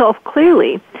see yourself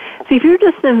clearly. So if you're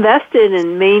just invested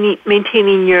in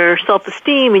maintaining your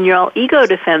self-esteem and you're all ego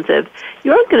defensive,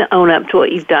 you aren't going to own up to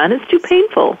what you've done. It's too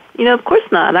painful. Of course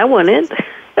not. I wouldn't.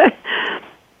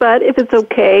 But if it's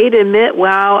okay to admit,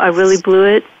 wow, I really blew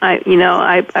it.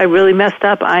 I really messed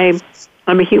up. I'm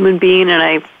a human being and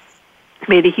I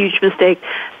made a huge mistake.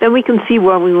 Then we can see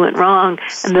where we went wrong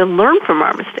and then learn from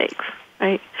our mistakes.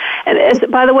 Right.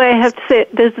 And by the way, I have to say,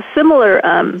 there's a similar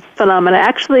phenomena.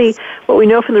 Actually, what we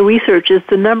know from the research is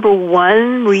the number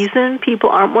one reason people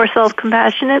aren't more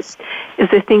self-compassionate is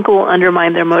they think it will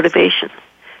undermine their motivation.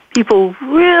 People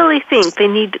really think they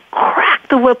need to crack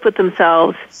the whip with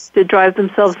themselves to drive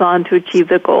themselves on to achieve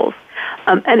their goals.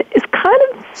 And it's kind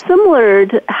of similar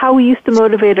to how we used to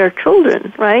motivate our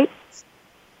children, right?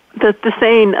 The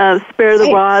saying, spare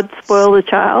the rod, spoil the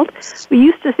child. We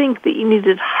used to think that you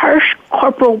needed harsh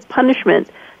corporal punishment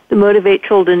to motivate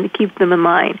children to keep them in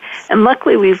line. And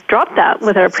luckily we've dropped that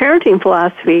with our parenting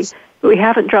philosophy, but we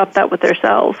haven't dropped that with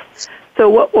ourselves. So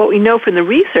what we know from the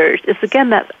research is, again,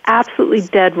 that's absolutely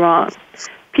dead wrong.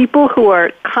 people who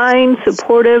are kind,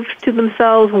 supportive to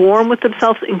themselves, warm with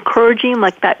themselves, encouraging,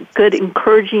 like that good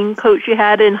encouraging coach you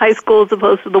had in high school as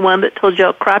opposed to the one that told you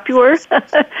how crap you were,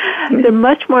 they're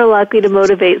much more likely to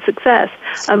motivate success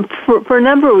for a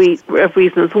number of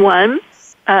reasons. One,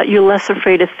 you're less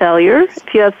afraid of failure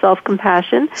if you have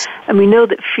self-compassion. And we know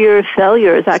that fear of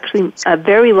failure is actually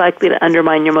very likely to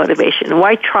undermine your motivation.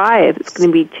 Why try if it's going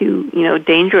to be too,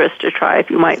 dangerous to try if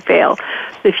you might fail?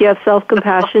 So if you have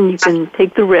self-compassion, you can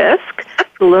take the risk,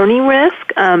 the learning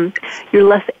risk. You're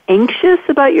less anxious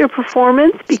about your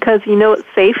performance because you know it's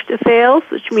safe to fail,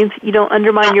 which means you don't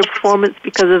undermine your performance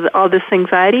because of all this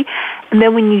anxiety. And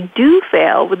then when you do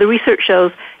fail, what the research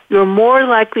shows, you're more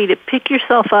likely to pick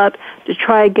yourself up, to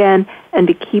try again, and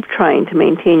to keep trying to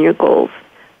maintain your goals.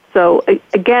 So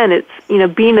again, it's,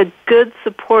 being a good,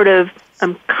 supportive,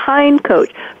 kind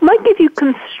coach might give you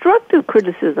constructive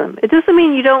criticism. It doesn't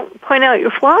mean you don't point out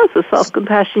your flaws with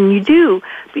self-compassion. You do,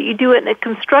 but you do it in a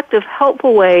constructive,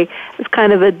 helpful way as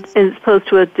opposed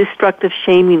to a destructive,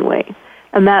 shaming way.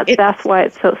 And that's why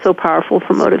it's so powerful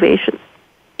for motivation.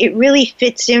 It really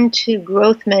fits into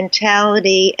growth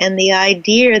mentality and the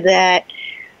idea that,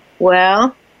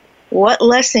 well, what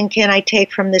lesson can I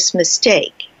take from this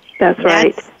mistake? That's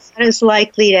right. That is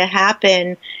likely to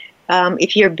happen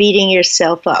if you're beating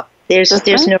yourself up. There's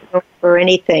no room for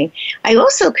anything. I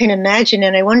also can imagine,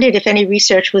 and I wondered if any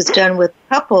research was done with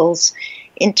couples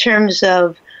in terms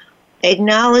of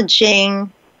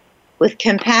acknowledging with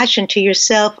compassion to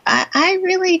yourself, I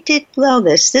really did blow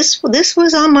this. This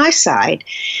was on my side,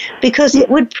 because it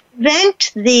would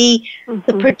prevent the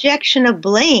projection of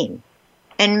blame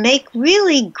and make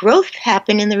really growth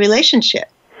happen in the relationship.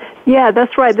 Yeah,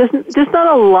 that's right. There's not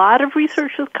a lot of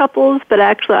research with couples, but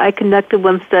actually I conducted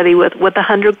one study with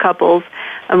 100 couples,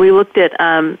 and we looked at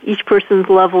each person's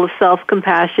level of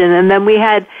self-compassion, and then we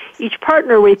had each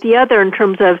partner rate the other in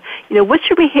terms of, what's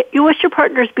your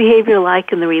partner's behavior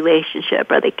like in the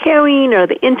relationship? Are they caring? Are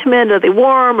they intimate? Are they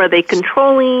warm? Are they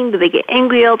controlling? Do they get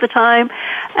angry all the time?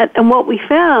 And what we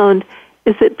found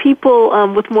is that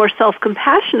people with more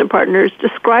self-compassionate partners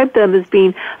describe them as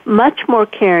being much more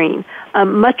caring,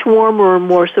 much warmer and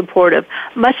more supportive,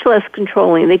 much less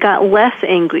controlling. They got less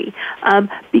angry. And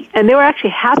they were actually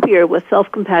happier with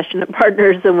self-compassionate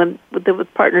partners than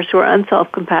with partners who are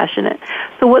unself-compassionate.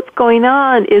 So what's going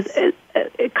on is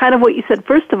kind of what you said.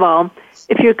 First of all,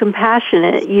 if you're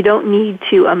compassionate, you don't need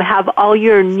to have all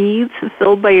your needs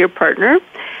fulfilled by your partner.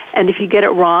 And if you get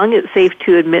it wrong, it's safe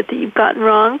to admit that you've gotten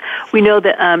wrong. We know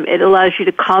that it allows you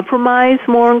to compromise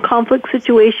more in conflict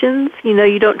situations.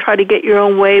 You don't try to get your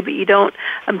own way, but you don't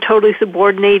totally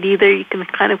subordinate either. You can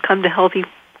kind of come to healthy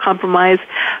compromise.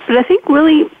 But I think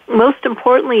really, most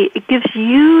importantly, it gives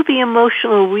you the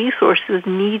emotional resources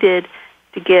needed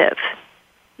to give.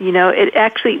 It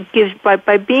actually gives,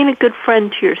 by being a good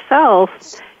friend to yourself,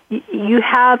 you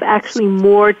have actually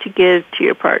more to give to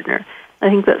your partner. I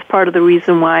think that's part of the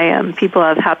reason why people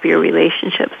have happier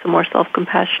relationships, the more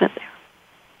self-compassionate they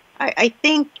are.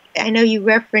 I know you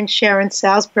referenced Sharon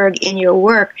Salzberg in your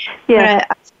work. Yeah.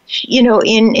 But,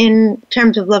 in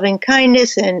terms of loving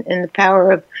kindness and the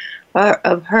power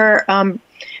of her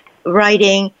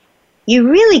writing, you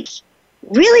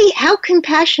really, how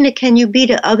compassionate can you be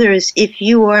to others if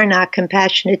you are not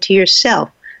compassionate to yourself?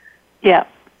 Yeah.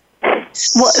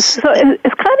 Well, so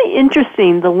it's kind of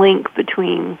interesting, the link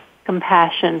between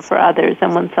compassion for others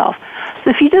and oneself. So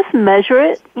if you just measure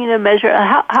it, measure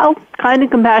how kind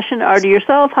and compassionate are to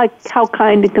yourself, how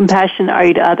kind and compassionate are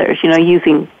you to others,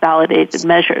 using validated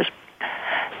measures.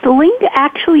 The link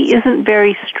actually isn't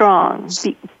very strong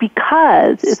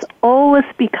because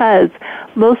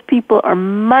most people are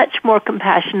much more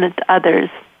compassionate to others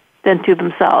than to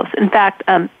themselves. In fact,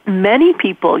 many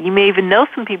people, you may even know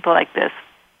some people like this,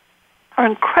 are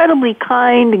incredibly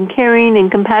kind and caring and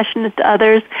compassionate to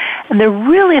others, and they're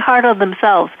really hard on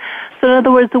themselves. So in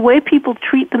other words, the way people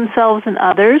treat themselves and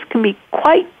others can be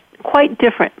quite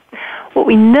different. What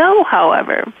we know,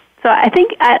 however, so I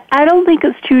don't think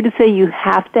it's true to say you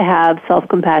have to have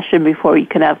self-compassion before you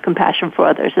can have compassion for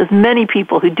others. There's many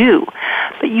people who do,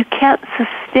 but you can't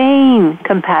sustain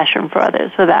compassion for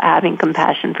others without having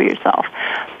compassion for yourself.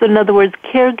 So in other words,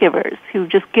 caregivers who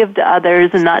just give to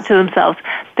others and not to themselves,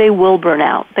 they will burn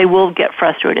out. They will get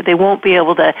frustrated. They won't be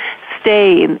able to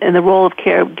stay in the role of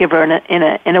caregiver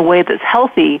in a way that's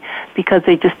healthy because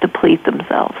they just deplete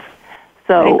themselves.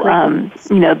 So,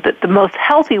 the most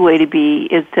healthy way to be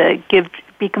is to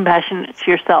be compassionate to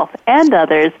yourself and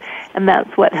others, and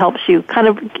that's what helps you kind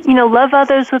of, love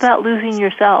others without losing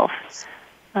yourself.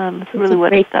 It's really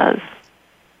what it does.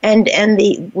 and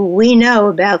we know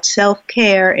about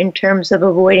self-care in terms of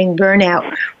avoiding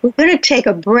burnout. We're going to take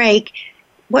a break.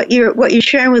 What you're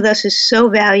sharing with us is so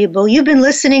valuable. You've been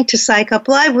listening to Psych Up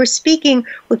Live. We're speaking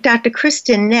with Dr.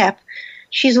 Kristin Neff.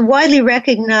 She's a widely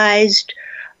recognized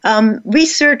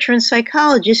researcher and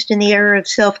psychologist in the area of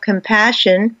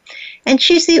self-compassion, and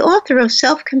she's the author of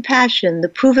Self-Compassion, The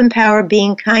Proven Power of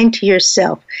Being Kind to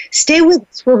Yourself. Stay with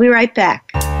us. We'll be right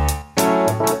back.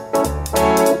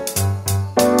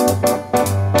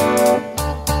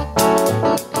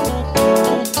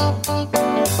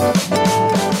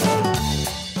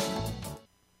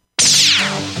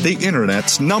 The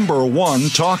Internet's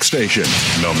 #1 talk station.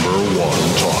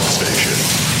 #1 talk station.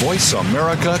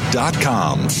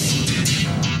 VoiceAmerica.com.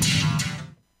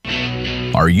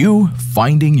 Are you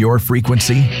finding your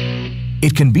frequency?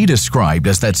 It can be described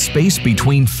as that space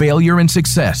between failure and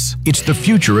success. It's the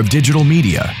future of digital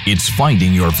media. It's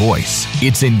finding your voice.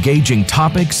 It's engaging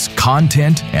topics,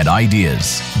 content, and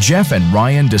ideas. Jeff and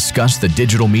Ryan discuss the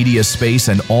digital media space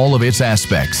and all of its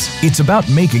aspects. It's about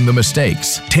making the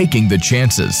mistakes, taking the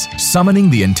chances, summoning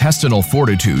the intestinal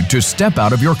fortitude to step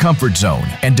out of your comfort zone,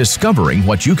 and discovering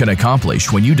what you can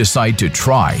accomplish when you decide to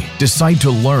try, decide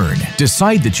to learn,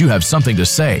 decide that you have something to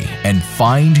say, and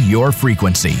find your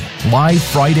frequency. Live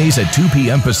Fridays at 2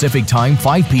 p.m. Pacific Time,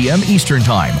 5 p.m. Eastern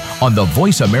Time on the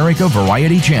Voice America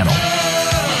Variety Channel.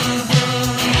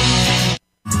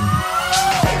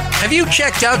 Have you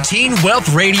checked out Teen Wealth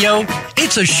Radio?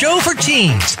 It's a show for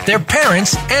teens, their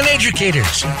parents, and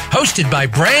educators. Hosted by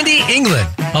Brandy England.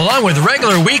 Along with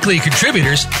regular weekly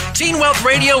contributors, Teen Wealth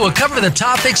Radio will cover the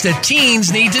topics that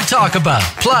teens need to talk about.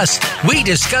 Plus, we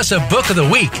discuss a book of the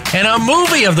week and a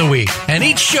movie of the week. And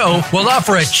each show will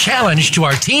offer a challenge to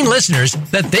our teen listeners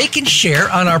that they can share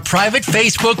on our private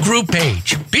Facebook group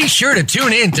page. Be sure to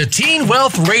tune in to Teen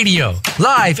Wealth Radio,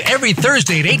 live every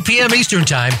Thursday at 8 p.m. Eastern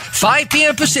Time, 5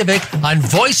 p.m. Pacific on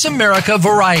Voice America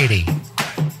Variety.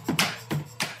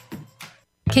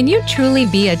 Can you truly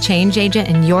be a change agent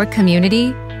in your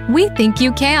community? We think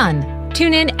you can.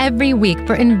 Tune in every week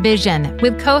for Envision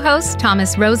with co-hosts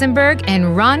Thomas Rosenberg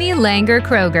and Ronnie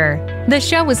Langer-Kroger. The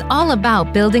show is all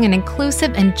about building an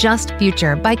inclusive and just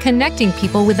future by connecting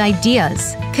people with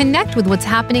ideas. Connect with what's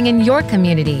happening in your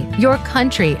community, your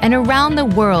country, and around the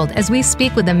world as we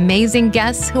speak with amazing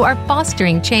guests who are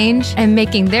fostering change and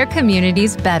making their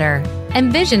communities better.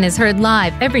 Envision is heard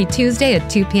live every Tuesday at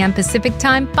 2 p.m. Pacific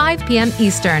Time, 5 p.m.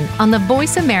 Eastern on the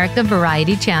Voice America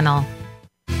Variety Channel.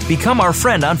 Become our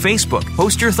friend on Facebook.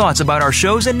 Post your thoughts about our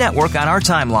shows and network on our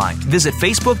timeline. Visit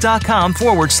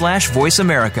Facebook.com/Voice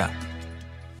America.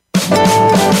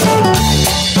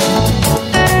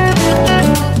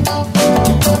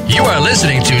 You are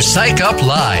listening to Psych Up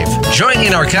Live. Join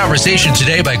in our conversation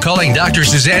today by calling Dr.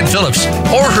 Suzanne Phillips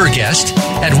or her guest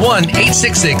at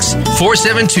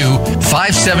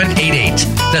 1-866-472-5788.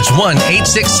 That's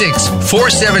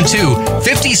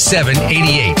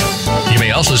 1-866-472-5788. You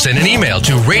may also send an email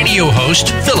to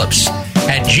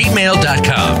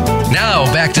radiohostphillips@gmail.com. Now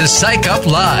back to Psych Up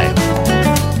Live.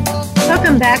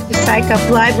 Welcome back to Psych Up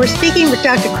Live. We're speaking with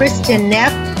Dr. Kristin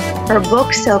Neff. Her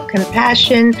book,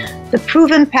 Self-Compassion, The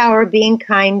Proven Power of Being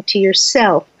Kind to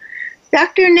Yourself.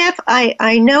 Dr. Neff,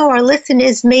 I know our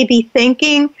listeners may be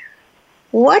thinking,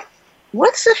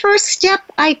 what's the first step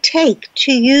I take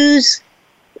to use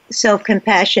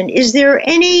self-compassion? Is there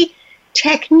any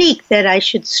technique that I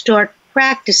should start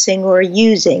practicing or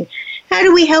using? How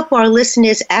do we help our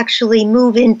listeners actually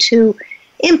move into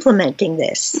implementing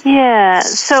this? Yeah,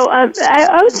 so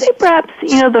I would say perhaps,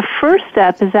 the first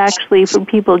step is actually for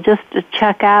people just to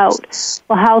check out,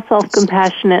 well, how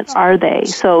self-compassionate are they?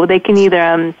 So they can either,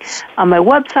 on my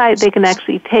website, they can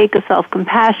actually take a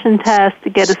self-compassion test to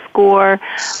get a score.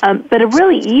 But a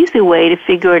really easy way to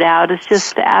figure it out is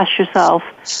just to ask yourself,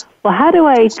 well, how do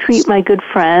I treat my good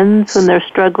friends when they're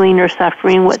struggling or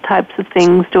suffering? What types of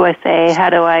things do I say?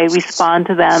 How do I respond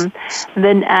to them? And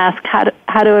then ask, how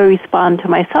do I respond to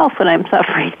myself when I'm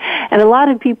suffering? And a lot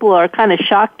of people are kind of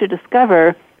shocked to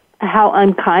discover how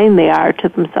unkind they are to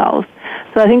themselves.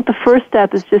 So I think the first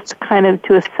step is just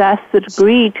to assess the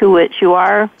degree to which you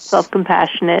are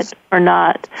self-compassionate or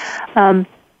not.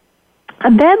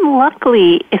 And then,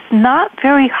 luckily, it's not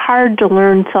very hard to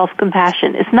learn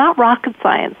self-compassion. It's not rocket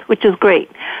science, which is great,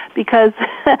 because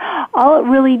all it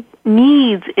really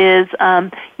needs is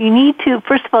you need to,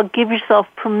 first of all, give yourself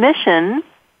permission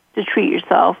to treat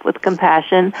yourself with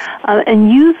compassion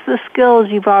and use the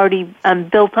skills you've already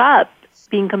built up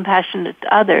being compassionate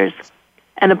to others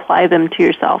and apply them to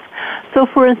yourself. So,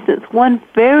 for instance, one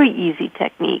very easy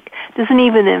technique doesn't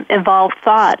even involve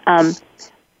thought.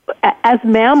 as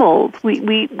mammals,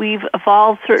 we've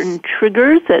evolved certain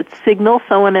triggers that signal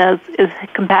someone is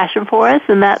compassion for us,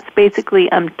 and that's basically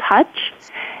touch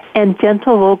and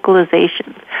gentle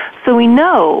vocalizations. So we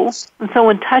know when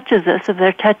someone touches us, if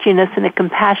they're touching us in a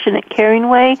compassionate, caring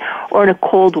way or in a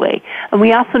cold way. And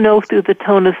we also know through the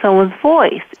tone of someone's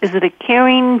voice, is it a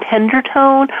caring, tender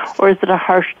tone, or is it a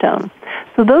harsh tone?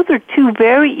 So those are two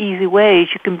very easy ways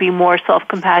you can be more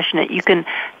self-compassionate. You can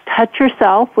touch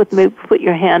yourself with maybe put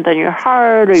your hand on your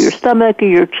heart or your stomach or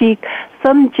your cheek,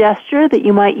 some gesture that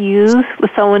you might use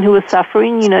with someone who is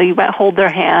suffering. You might hold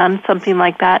their hand, something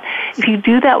like that. If you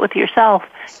do that with yourself,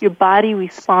 your body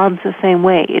responds the same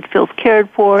way. It feels cared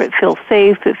for, it feels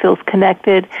safe, it feels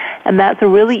connected, and that's a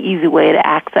really easy way to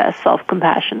access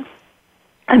self-compassion.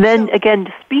 And then, again,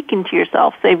 just speaking to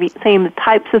yourself, saying the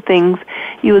types of things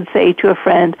you would say to a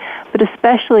friend, but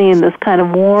especially in this kind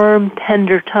of warm,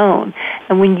 tender tone.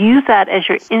 And when you use that as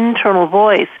your internal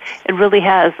voice, it really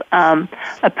has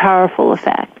a powerful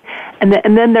effect. And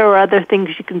then there are other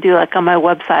things you can do, like on my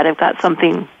website, I've got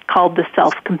something called the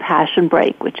self-compassion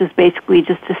break, which is basically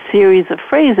just a series of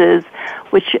phrases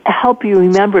which help you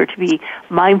remember to be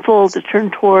mindful, to turn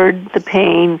toward the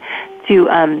pain,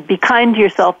 to be kind to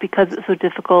yourself because it's so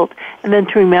difficult, and then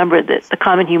to remember that the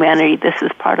common humanity, this is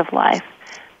part of life.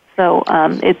 So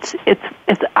I've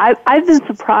been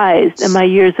surprised in my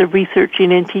years of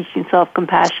researching and teaching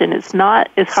self-compassion. It's not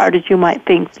as hard as you might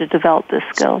think to develop this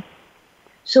skill.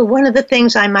 So one of the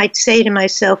things I might say to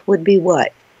myself would be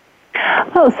what?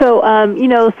 So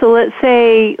let's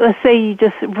say you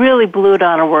just really blew it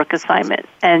on a work assignment,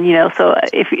 and so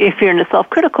if you're in a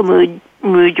self-critical mood,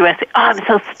 you might say, "Oh, I'm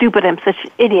so stupid! I'm such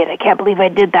an idiot! I can't believe I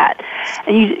did that."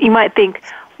 And you might think,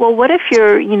 well, what if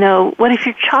your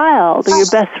child or your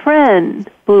best friend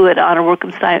blew it on a work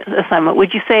assignment?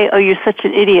 Would you say, "Oh, you're such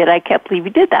an idiot! I can't believe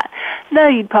you did that"? No,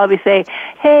 you'd probably say,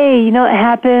 "Hey, it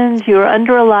happens. You were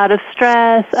under a lot of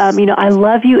stress. I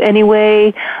love you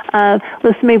anyway.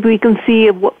 Listen, maybe we can see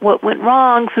what went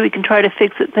wrong, so we can try to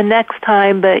fix it the next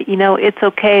time. But it's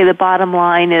okay. The bottom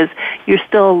line is you're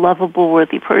still a lovable,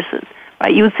 worthy person."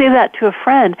 Right? You would say that to a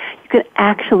friend. You could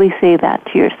actually say that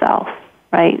to yourself,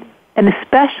 right? And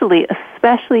especially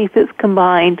if it's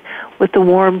combined with the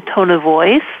warm tone of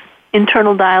voice,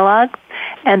 internal dialogue,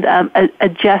 and a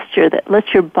gesture that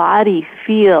lets your body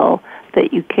feel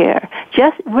that you care.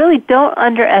 Just really don't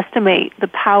underestimate the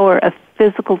power of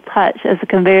physical touch as a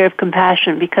conveyor of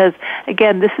compassion, because,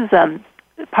 again, this is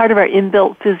part of our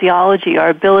inbuilt physiology, our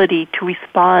ability to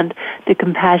respond to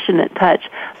compassionate touch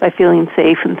by feeling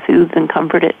safe and soothed and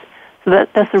comforted. So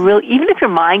that's a real, even if your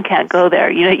mind can't go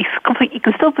there, you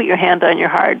can still put your hand on your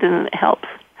heart, and it helps.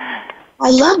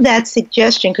 I love that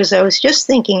suggestion, because I was just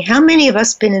thinking, how many of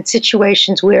us been in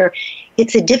situations where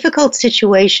it's a difficult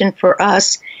situation for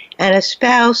us, and a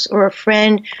spouse or a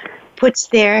friend puts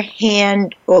their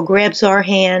hand or grabs our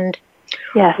hand,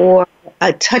 yes, or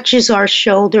touches our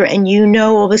shoulder, and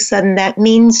all of a sudden that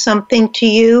means something to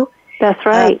you. That's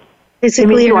right. Physically,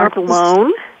 it means you aren't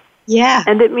alone. Yeah.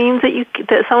 And it means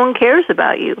that someone cares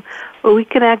about you. Well, we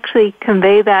can actually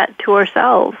convey that to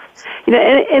ourselves. And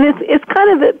it's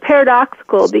kind of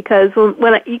paradoxical, because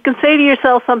when you can say to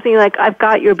yourself something like, "I've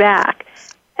got your back,"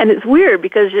 and it's weird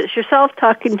because it's yourself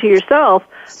talking to yourself,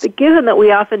 but given that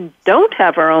we often don't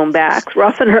have our own backs, we're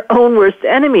often our own worst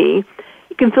enemy,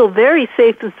 you can feel very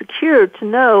safe and secure to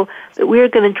know that we are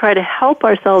going to try to help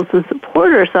ourselves and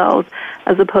support ourselves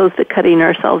as opposed to cutting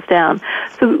ourselves down.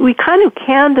 So we kind of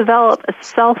can develop a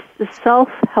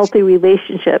self-healthy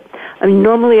relationship. I mean,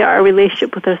 normally our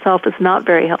relationship with ourselves is not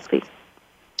very healthy.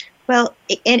 Well,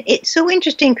 and it's so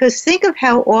interesting, because think of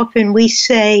how often we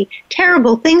say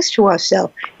terrible things to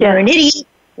ourselves. You're an idiot.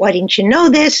 Why didn't you know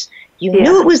this? You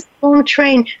knew it was the wrong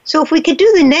train. So if we could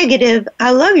do the negative,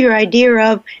 I love your idea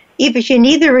of, if you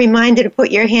need the reminder to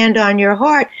put your hand on your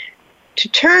heart, to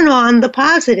turn on the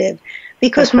positive.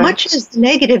 Because much as the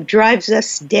negative drives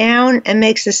us down and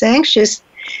makes us anxious,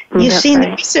 you've seen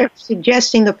the research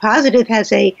suggesting the positive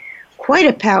has quite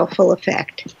a powerful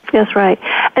effect. That's right.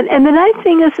 And the nice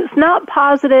thing is, it's not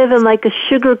positive in like a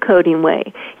sugar-coating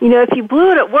way. If you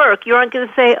blew it at work, you aren't going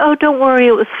to say, "Oh, don't worry,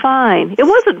 it was fine." It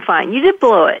wasn't fine. You did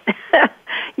blow it.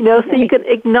 So you can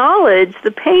acknowledge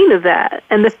the pain of that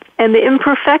and the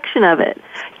imperfection of it.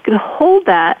 You can hold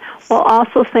that while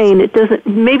also saying it doesn't,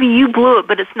 maybe you blew it,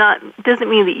 but it doesn't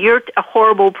mean that you're a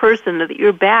horrible person or that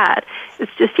you're bad.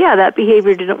 It's just, that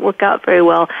behavior didn't work out very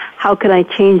well. How can I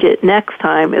change it next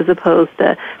time, as opposed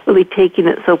to really taking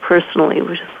it so personally,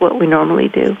 which is what we normally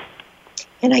do.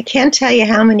 And I can't tell you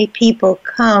how many people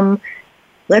come,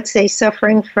 let's say,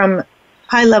 suffering from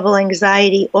high-level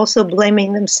anxiety, also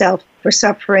blaming themselves for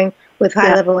suffering, with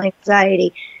high-level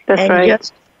anxiety. That's right. And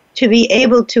just to be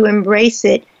able to embrace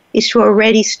it is to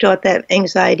already start that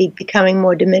anxiety becoming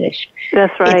more diminished.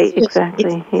 That's right,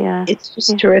 exactly. It's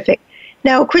just terrific.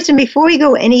 Now, Kristen, before we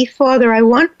go any farther, I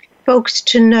want folks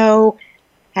to know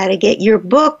how to get your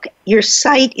book. Your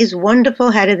site is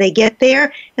wonderful. How do they get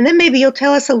there? And then maybe you'll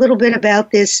tell us a little bit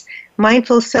about this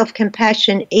Mindful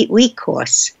Self-Compassion 8-week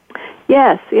course.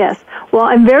 Yes. Well,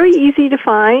 I'm very easy to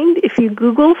find. If you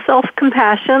Google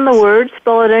self-compassion, the word,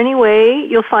 spell it any way,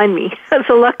 you'll find me.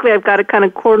 So luckily I've got a kind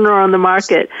of corner on the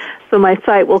market, so my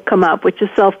site will come up, which is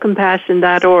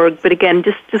selfcompassion.org. But again,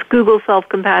 just Google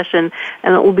self-compassion,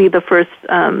 and it will be the first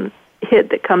hit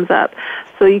that comes up.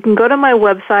 So you can go to my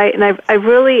website, and I've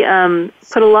really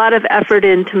put a lot of effort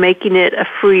into making it a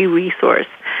free resource.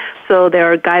 So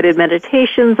there are guided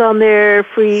meditations on there,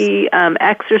 free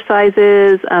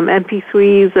exercises,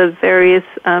 MP3s of various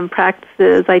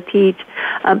practices I teach.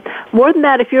 More than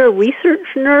that, if you're a research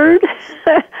nerd,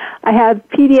 I have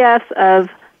PDFs of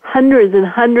hundreds and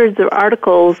hundreds of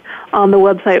articles on the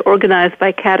website organized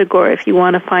by category if you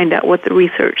want to find out what the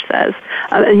research says.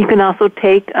 And you can also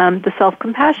take the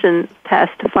self-compassion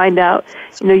test to find out,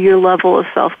 your level of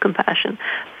self-compassion.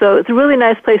 So it's a really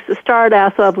nice place to start. I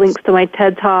also have links to my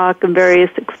TED Talk and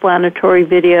various explanatory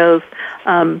videos.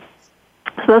 So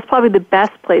that's probably the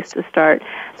best place to start.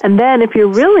 And then if you're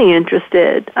really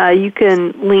interested, you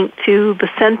can link to the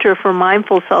Center for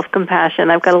Mindful Self-Compassion.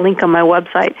 I've got a link on my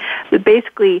website. But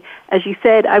basically, as you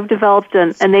said, I've developed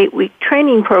an 8-week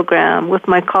training program with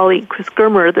my colleague Chris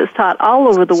Germer that's taught all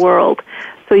over the world.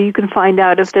 So you can find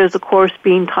out if there's a course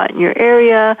being taught in your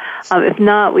area. If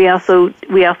not, we also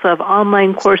have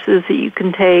online courses that you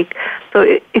can take.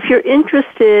 So if you're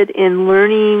interested in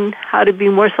learning how to be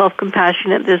more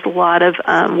self-compassionate, there's a lot of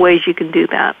ways you can do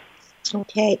that.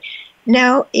 Okay.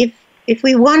 Now, if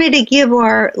we wanted to give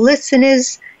our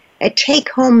listeners a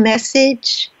take-home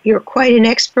message, you're quite an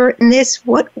expert in this,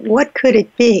 what could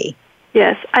it be?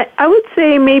 Yes, I would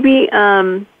say maybe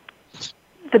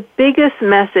the biggest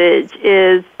message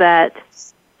is that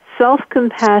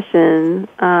self-compassion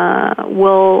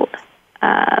will,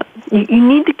 you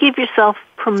need to give yourself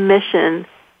permission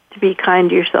to be kind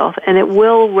to yourself, and it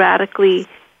will radically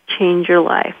change your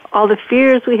life. All the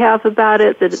fears we have about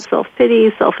it, that it's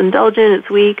self-pity, self-indulgent, it's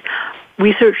weak,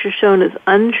 research has shown is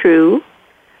untrue.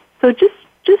 So just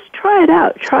try it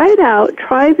out.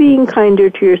 Try being kinder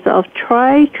to yourself.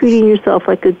 Try treating yourself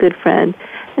like a good friend.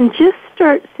 And just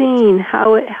start seeing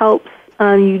how it helps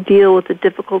you deal with the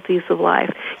difficulties of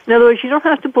life. In other words, you don't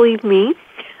have to believe me.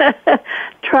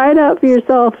 Try it out for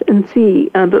yourself and see.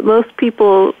 But most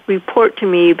people report to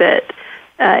me that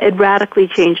it radically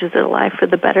changes their life for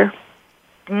the better.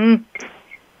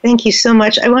 Thank you so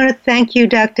much. I want to thank you,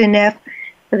 Dr. Neff,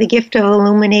 for the gift of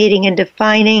illuminating and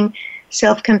defining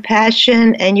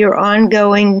self-compassion and your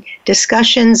ongoing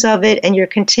discussions of it and your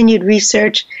continued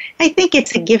research. I think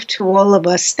it's a gift to all of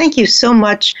us. Thank you so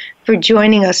much for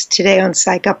joining us today on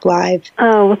Psych Up Live.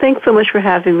 Oh, well, thanks so much for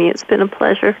having me. It's been a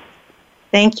pleasure.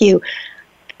 Thank you.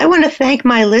 I want to thank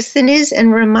my listeners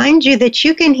and remind you that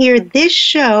you can hear this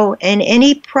show and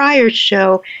any prior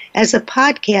show as a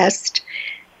podcast.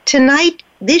 Tonight,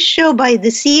 this show by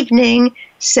this evening,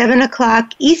 7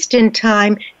 o'clock Eastern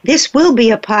Time, this will be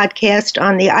a podcast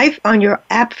on your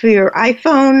app for your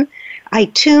iPhone,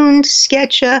 iTunes,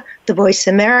 Sketcher, the Voice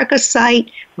America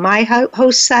site, my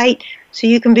host site, so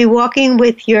you can be walking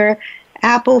with your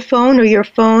Apple phone or your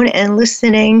phone and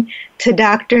listening to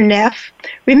Dr. Neff.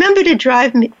 Remember to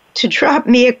drop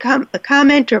me a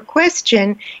comment or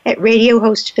question at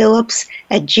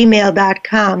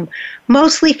radiohostphillips@gmail.com.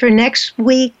 Mostly for next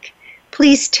week,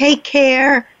 please take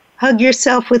care, hug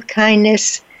yourself with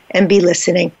kindness, and be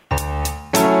listening.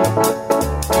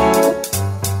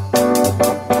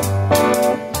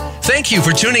 Thank you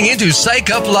for tuning into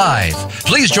Psych Up Live.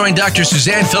 Please join Dr.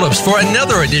 Suzanne Phillips for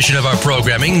another edition of our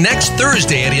programming next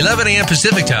Thursday at 11 a.m.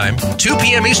 Pacific Time, 2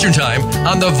 p.m. Eastern Time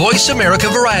on the Voice America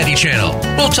Variety Channel.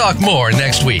 We'll talk more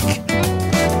next week.